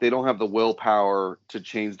they don't have the willpower to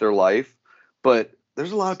change their life. But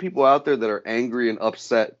there's a lot of people out there that are angry and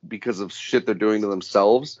upset because of shit they're doing to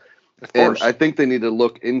themselves. And I think they need to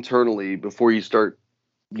look internally before you start,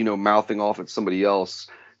 mouthing off at somebody else.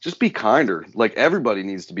 Just be kinder. Like everybody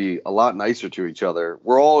needs to be a lot nicer to each other.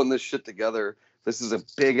 We're all in this shit together. This is a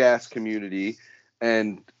big ass community.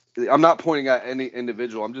 And I'm not pointing at any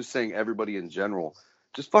individual. I'm just saying everybody in general.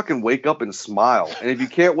 Just fucking wake up and smile. And if you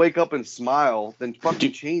can't wake up and smile, then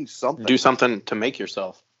fucking change something. Do something to make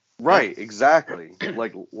yourself. Right. Exactly.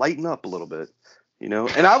 Like lighten up a little bit.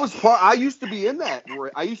 And I used to be in that.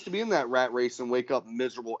 I used to be in that rat race and wake up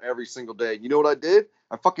miserable every single day. You know what I did?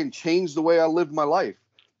 I fucking changed the way I lived my life.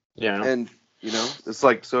 Yeah. And, it's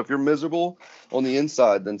like, so if you're miserable on the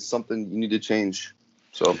inside, then something you need to change.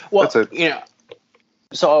 So that's it.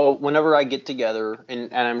 So whenever I get together,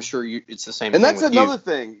 and I'm sure it's the same and thing. And that's another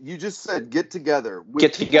thing. You just said get together.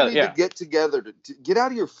 Get together. To get together to get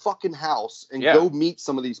out of your fucking house and go meet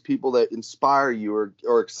some of these people that inspire you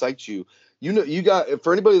or excite you.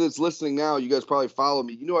 For anybody that's listening now, you guys probably follow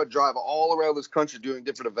me. I drive all around this country doing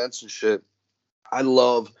different events and shit. I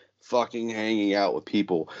love fucking hanging out with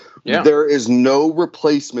people. Yeah. There is no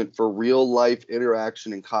replacement for real life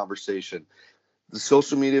interaction and conversation. The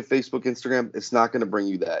social media, Facebook, Instagram, it's not going to bring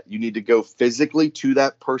you that. You need to go physically to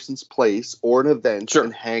that person's place or an event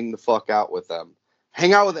and hang the fuck out with them.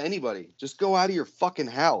 Hang out with anybody. Just go out of your fucking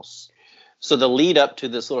house. So the lead up to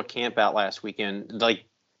this little camp out last weekend, like,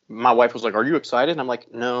 my wife was like, "Are you excited?" And I'm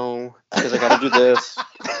like, "No, because I got to do this.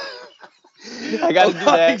 I got to do that." I'm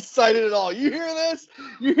not excited at all. You hear this?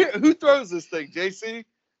 Who throws this thing? JC?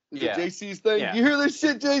 Yeah. JC's thing? Yeah. You hear this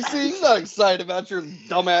shit, JC? He's not excited about your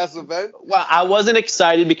dumbass event. Well, I wasn't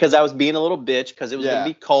excited because I was being a little bitch because it was going to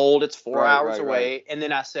be cold. It's 4 hours away. Right. And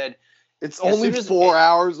then I said, it's only 4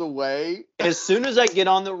 hours away. As soon as I get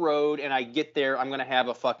on the road and I get there, I'm going to have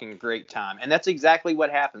a fucking great time. And that's exactly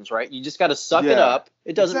what happens, right? You just got to suck it up.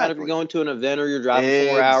 It doesn't matter if you're going to an event or you're driving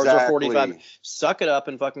 4 hours or 45 minutes. Suck it up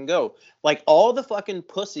and fucking go. Like all the fucking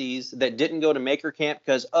pussies that didn't go to Maker Camp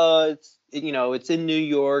because it's in New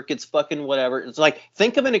York, it's fucking whatever. It's like,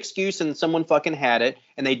 think of an excuse and someone fucking had it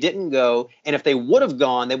and they didn't go. And if they would have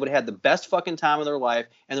gone, they would have had the best fucking time of their life.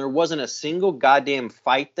 And there wasn't a single goddamn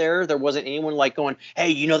fight there. There wasn't anyone like going, hey,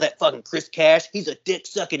 you know that fucking Chris Cash? He's a dick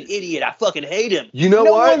sucking idiot. I fucking hate him. You know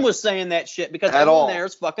what? No one was saying that shit because everyone there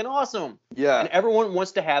is fucking awesome. Yeah. And everyone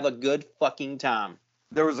wants to have a good fucking time.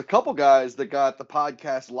 There was a couple guys that got the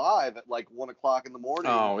podcast live at like 1 o'clock in the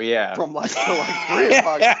morning. Oh yeah, from like 3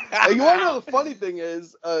 o'clock. And you want to know the funny thing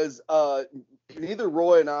is neither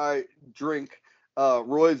Roy and I drink.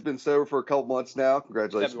 Roy's been sober for a couple months now.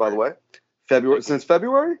 Congratulations, February. By the way. February since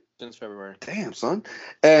February. Since February. Damn, son.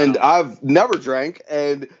 And I've never drank,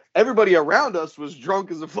 and everybody around us was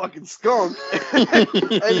drunk as a fucking skunk. And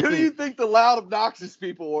who do you think the loud, obnoxious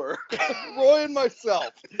people were? Roy and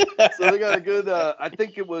myself. So they got a good, I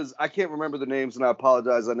think it was, I can't remember the names, and I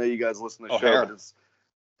apologize. I know you guys listen to the show.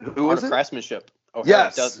 Who was it? Craftsmanship.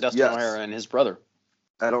 O'Hara, yes. Dustin O'Hara and his brother.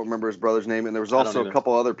 I don't remember his brother's name, and there was also a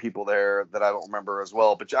couple other people there that I don't remember as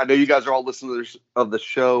well. But I know you guys are all listeners of the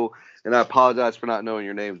show, and I apologize for not knowing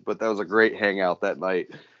your names, but that was a great hangout that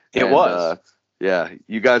night. It was. Yeah,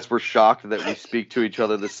 you guys were shocked that we speak to each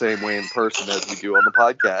other the same way in person as we do on the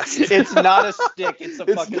podcast. It's not a stick. It's a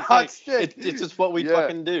fucking not stick. It's just what we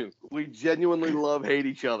fucking do. We genuinely hate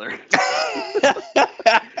each other.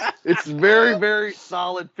 It's very, very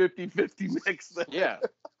solid 50-50 mix there. Yeah.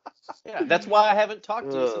 Yeah, that's why I haven't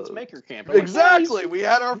talked to you since Maker Camp. Exactly. We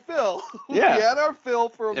had our fill. Yeah. We had our fill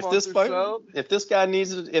for a month or so. If this guy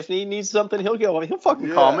needs something, he'll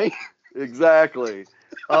fucking call me. Exactly.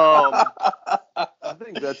 I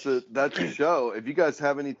think that's a show. If you guys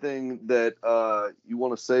have anything that you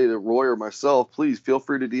want to say to Roy or myself, please feel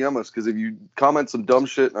free to DM us, because if you comment some dumb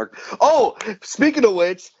shit in our speaking of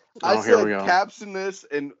which, I said caption this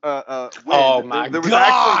and win. Oh my God. There was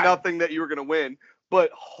actually nothing that you were gonna win.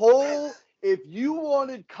 But if you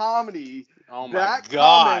wanted comedy, that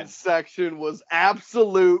comment section was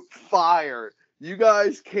absolute fire. You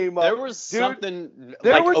guys came up. There was something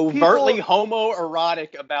like overtly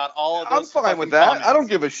homoerotic about all of this. I'm fine with that. Comments. I don't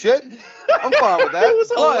give a shit. I'm fine with that. It was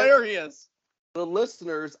hilarious. The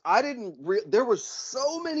listeners, there were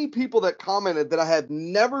so many people that commented that I had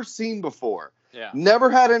never seen before. Yeah. Never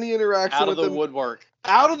had any interaction with them. Out of the woodwork.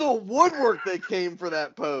 Out of the woodwork they came for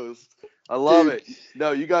that post. I love it.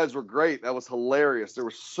 No, you guys were great. That was hilarious. There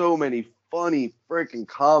were so many funny freaking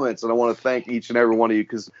comments, and I want to thank each and every one of you,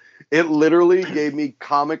 because it literally gave me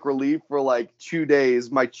comic relief for like 2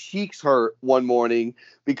 days. My cheeks hurt one morning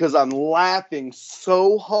because I'm laughing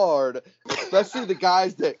so hard, especially the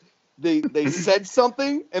guys that they said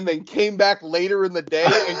something and then came back later in the day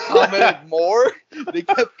and commented more. They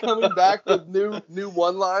kept coming back with new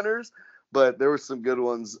one-liners. But there were some good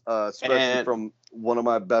ones, especially from one of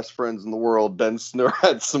my best friends in the world, Ben Snur,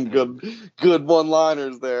 had some good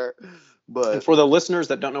one-liners there. But and for the listeners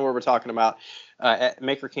that don't know what we're talking about, at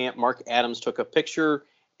Maker Camp, Mark Adams took a picture,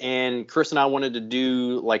 and Chris and I wanted to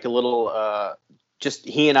do like a little, just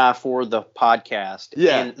he and I for the podcast.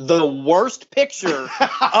 Yeah. And the worst picture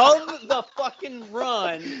of the fucking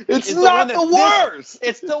run. It's not the worst.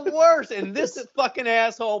 It's the worst. And this fucking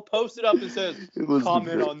asshole posted up and says,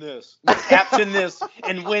 comment on this, caption this,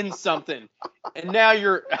 and win something. And now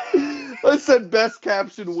you're. I said best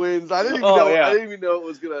caption wins. I didn't even know it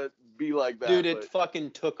was gonna be like that. Dude, it fucking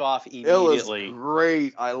took off immediately. It was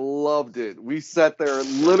great. I loved it. We sat there.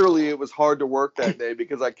 Literally, it was hard to work that day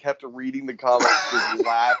because I kept reading the comments just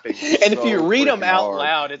laughing. And if you read them out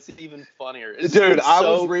loud, it's even funnier. Dude, I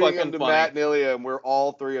was reading them to Matt and Ilya, and we're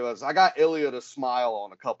all three of us. I got Ilya to smile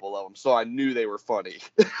on a couple of them, so I knew they were funny.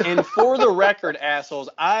 And for the record, assholes,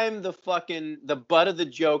 I'm the butt of the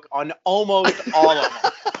joke on almost all of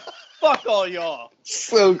them. Fuck all y'all.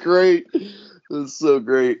 So great. It was so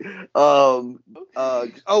great.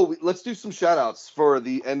 Let's do some shout outs for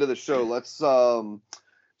the end of the show. Let's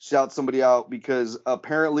shout somebody out, because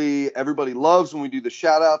apparently everybody loves when we do the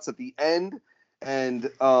shout outs at the end, and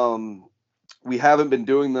we haven't been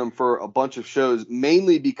doing them for a bunch of shows,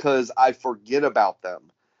 mainly because I forget about them.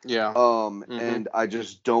 Yeah. And I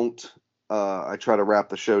just don't. I try to wrap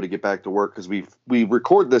the show to get back to work, because we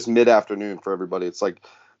record this mid-afternoon for everybody. It's like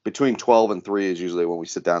between 12 and 3 is usually when we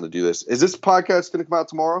sit down to do this. Is this podcast going to come out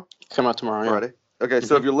tomorrow? Come out tomorrow, Friday. Yeah. Okay,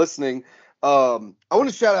 so if you're listening, I want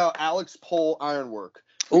to shout out Alex Pohl Ironwork.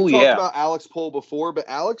 We talked about Alex Pohl before, but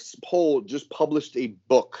Alex Pohl just published a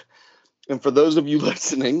book. And for those of you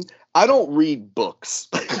listening, I don't read books.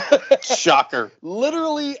 Shocker.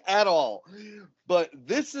 Literally at all. But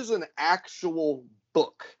this is an actual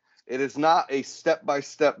book. It is not a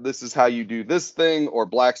step-by-step, this is how you do this thing, or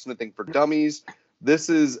blacksmithing for dummies. This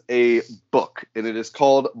is a book, and it is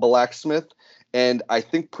called Blacksmith. And I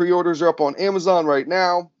think pre-orders are up on Amazon right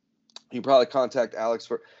now. You probably contact Alex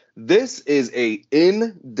for. This is a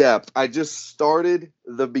in-depth. I just started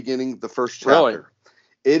the first chapter. Really?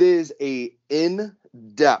 It is a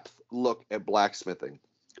in-depth look at blacksmithing.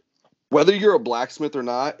 Whether you're a blacksmith or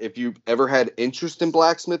not, if you've ever had interest in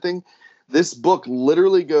blacksmithing, this book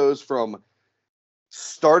literally goes from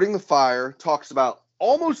starting the fire, talks about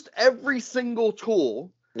almost every single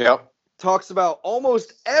tool. Yep. Talks about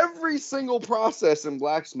almost every single process in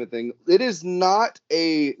blacksmithing. It is not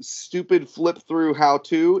a stupid flip through how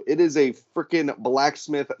to. It is a freaking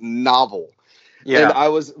blacksmith novel. Yeah. And I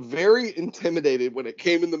was very intimidated when it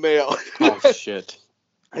came in the mail. Oh, shit.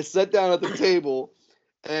 I sat down at the table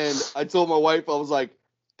and I told my wife, I was like,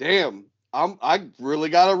 damn, I really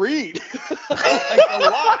got to read. Like a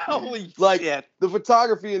lot. Holy shit. The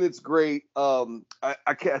photography in it's great.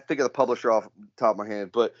 I can't think of the publisher off the top of my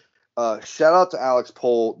head, but shout out to Alex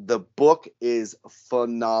Pohl. The book is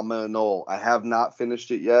phenomenal. I have not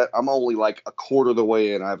finished it yet. I'm only like a quarter of the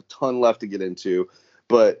way in. I have a ton left to get into.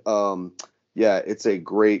 But yeah, it's a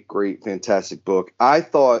great, fantastic book. I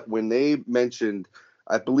thought when they mentioned,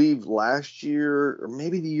 I believe last year or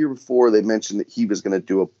maybe the year before, they mentioned that he was going to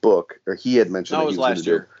do a book, or he had mentioned that he was going to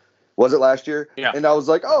do it. Was it last year? Yeah. And I was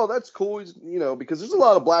like, oh, that's cool. Because there's a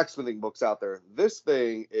lot of blacksmithing books out there. This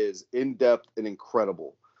thing is in-depth and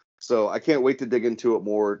incredible. So I can't wait to dig into it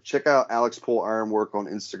more. Check out Alex Pohl Ironwork on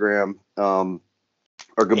Instagram. Our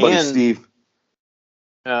good buddy Steve.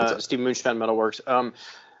 Steve Moonshine Metalworks.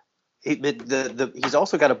 He's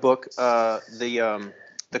also got a book,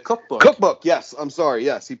 the cookbook. Cookbook, yes. I'm sorry.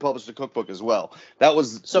 Yes, he published a cookbook as well. That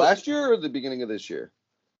was last year or the beginning of this year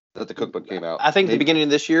that the cookbook came out? I think the beginning of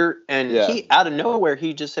this year. And he, out of nowhere,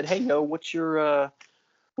 he just said, hey, yo, what's your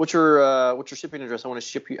shipping address? I want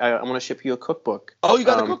to ship you a cookbook. Oh, you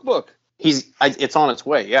got a cookbook? It's on its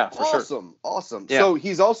way. Yeah, for sure. Awesome. Yeah. So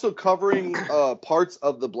he's also covering parts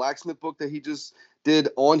of the blacksmith book that he just did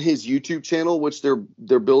on his YouTube channel, which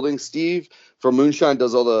they're building. Steve from Moonshine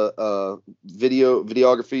does all the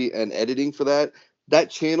videography and editing for that. That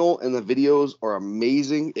channel and the videos are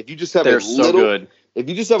amazing. If you just have good. If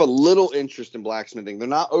you just have a little interest in blacksmithing, they're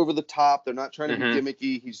not over the top. They're not trying to be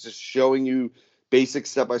gimmicky. He's just showing you basic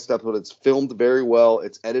step-by-step, but it's filmed very well.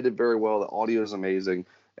 It's edited very well. The audio is amazing.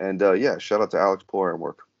 And, shout out to Alex Pohl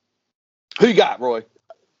Ironwork. Who you got, Roy?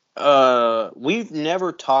 We've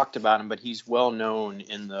never talked about him, but he's well known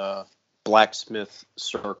in the blacksmith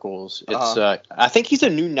circles. It's I think he's a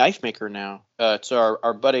new knife maker now. It's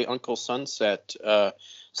our buddy Uncle Sunset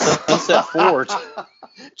Forge.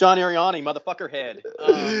 John Ariani, motherfucker head.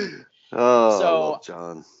 I love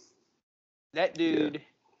John. That dude,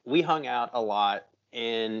 we hung out a lot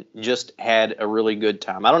and just had a really good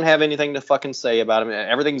time. I don't have anything to fucking say about him.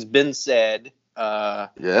 Everything's been said by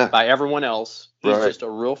everyone else. He's just a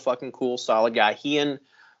real fucking cool, solid guy. He and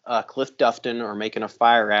Cliff Dufton are making a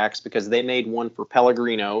fire axe because they made one for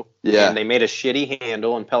Pellegrino. Yeah. And they made a shitty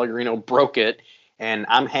handle, and Pellegrino broke it. And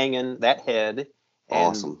I'm hanging that head.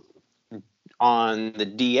 Awesome. And on the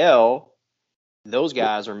DL, those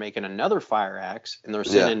guys are making another fire axe, and they're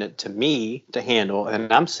sending it to me to handle,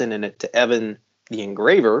 and I'm sending it to Evan, the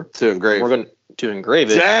engraver, to engrave. We're going to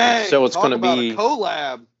engrave it. Dang, so it's going to be a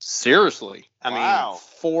collab. Seriously. I mean,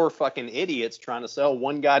 4 fucking idiots trying to sell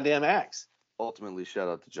one goddamn axe. Ultimately, shout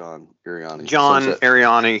out to John Ariani.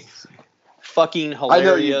 Ariani. Fucking hilarious.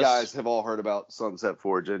 I know you guys have all heard about Sunset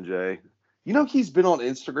Forge, NJ. You know, he's been on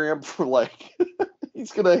Instagram for like,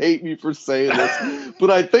 he's going to hate me for saying this, but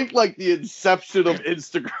I think like the inception of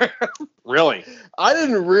Instagram. Really? I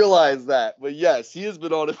didn't realize that, but yes, he has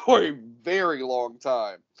been on it for a very long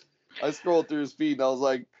time. I scrolled through his feed and I was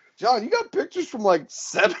like, John, you got pictures from like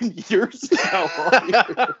 7 years ago.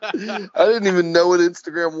 I didn't even know what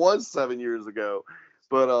Instagram was 7 years ago.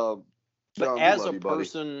 But John, as a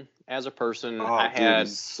person, I had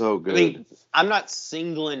so good. I mean, I'm not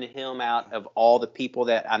singling him out of all the people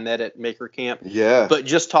that I met at Maker Camp. Yeah. But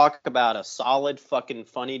just talk about a solid fucking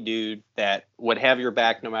funny dude that would have your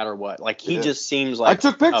back no matter what. Like he just seems like I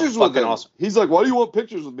took pictures with him. Awesome. He's like, "Why do you want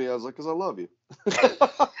pictures with me?" I was like, "Cause I love you."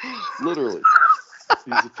 Literally.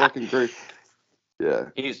 He's a fucking great.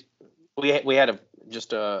 Yeah. We had a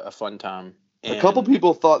fun time. And a couple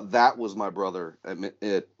people thought that was my brother I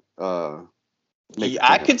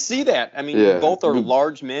could see that. I mean, both are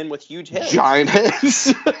large men with huge heads. Giant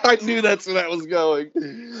heads. I knew that's where that was going.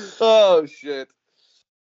 Oh, shit.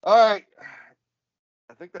 All right.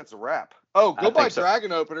 think that's a wrap. Oh, go buy so.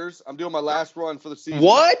 Dragon openers. I'm doing my last run for the season.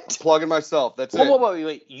 What? I'm plugging myself. That's it.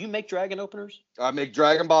 Wait. You make Dragon openers? I make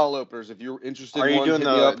Dragon bottle openers. If you're interested Are in you one, doing hit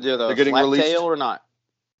me up. the getting flat released. tail or not?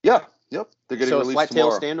 Yeah. Yep. They're getting released flat tomorrow.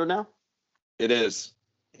 tail standard now? It is.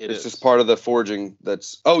 It's just part of the forging.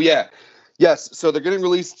 Oh, yeah. Yes. So they're getting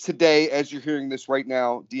released today as you're hearing this right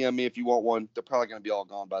now. DM me if you want one. They're probably going to be all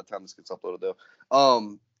gone by the time this gets uploaded, though.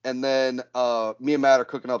 And then me and Matt are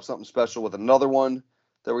cooking up something special with another one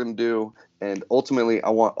that we're going to do. And ultimately, I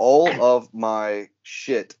want all of my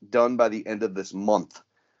shit done by the end of this month.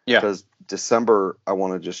 Yeah. Because December, I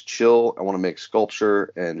want to just chill. I want to make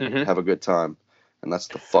sculpture and have a good time. And that's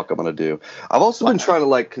the fuck I'm going to do. I've also been trying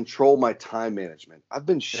to, control my time management. I've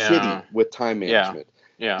been shitty with time management.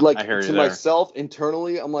 Yeah, I hear you myself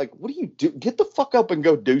internally, I'm like, what do you do? Get the fuck up and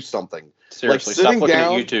go do something. Seriously, stop looking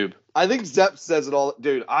at YouTube. I think Zepp says it all.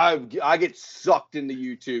 Dude, I get sucked into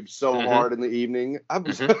YouTube so hard in the evening. Don't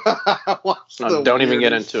even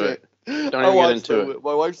get into it. Don't even get into it.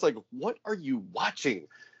 My wife's like, what are you watching?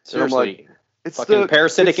 Seriously. I'm like, it's fucking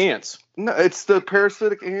parasitic ants. No, it's the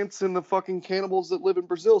parasitic ants and the fucking cannibals that live in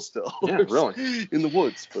Brazil still. Yeah, really. In the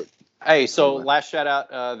woods. But hey, so last shout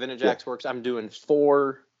out, Vintage Axe Works. I'm doing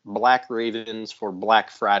 4 Black Ravens for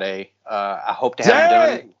Black Friday. I hope to have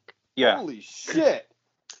them done. Yeah. Holy shit.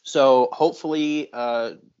 So hopefully,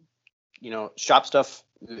 shop stuff,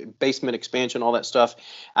 basement expansion, all that stuff,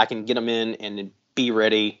 I can get them in and be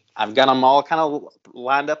ready. I've got them all kind of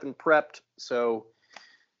lined up and prepped. So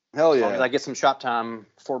hell yeah. As long as I get some shop time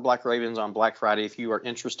for Black Ravens on Black Friday, if you are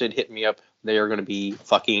interested, hit me up. They are going to be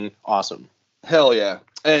fucking awesome. Hell yeah.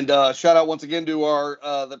 And shout out once again to our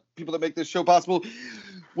the people that make this show possible.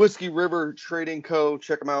 Whiskey River Trading Co.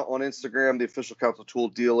 Check them out on Instagram, the official council tool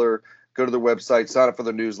dealer. Go to their website, sign up for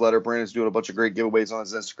their newsletter. Brandon's doing a bunch of great giveaways on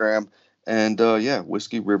his Instagram. And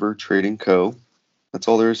Whiskey River Trading Co. That's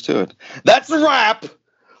all there is to it. That's a wrap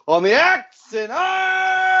on the Axe and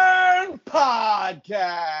Iron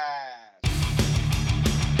Podcast.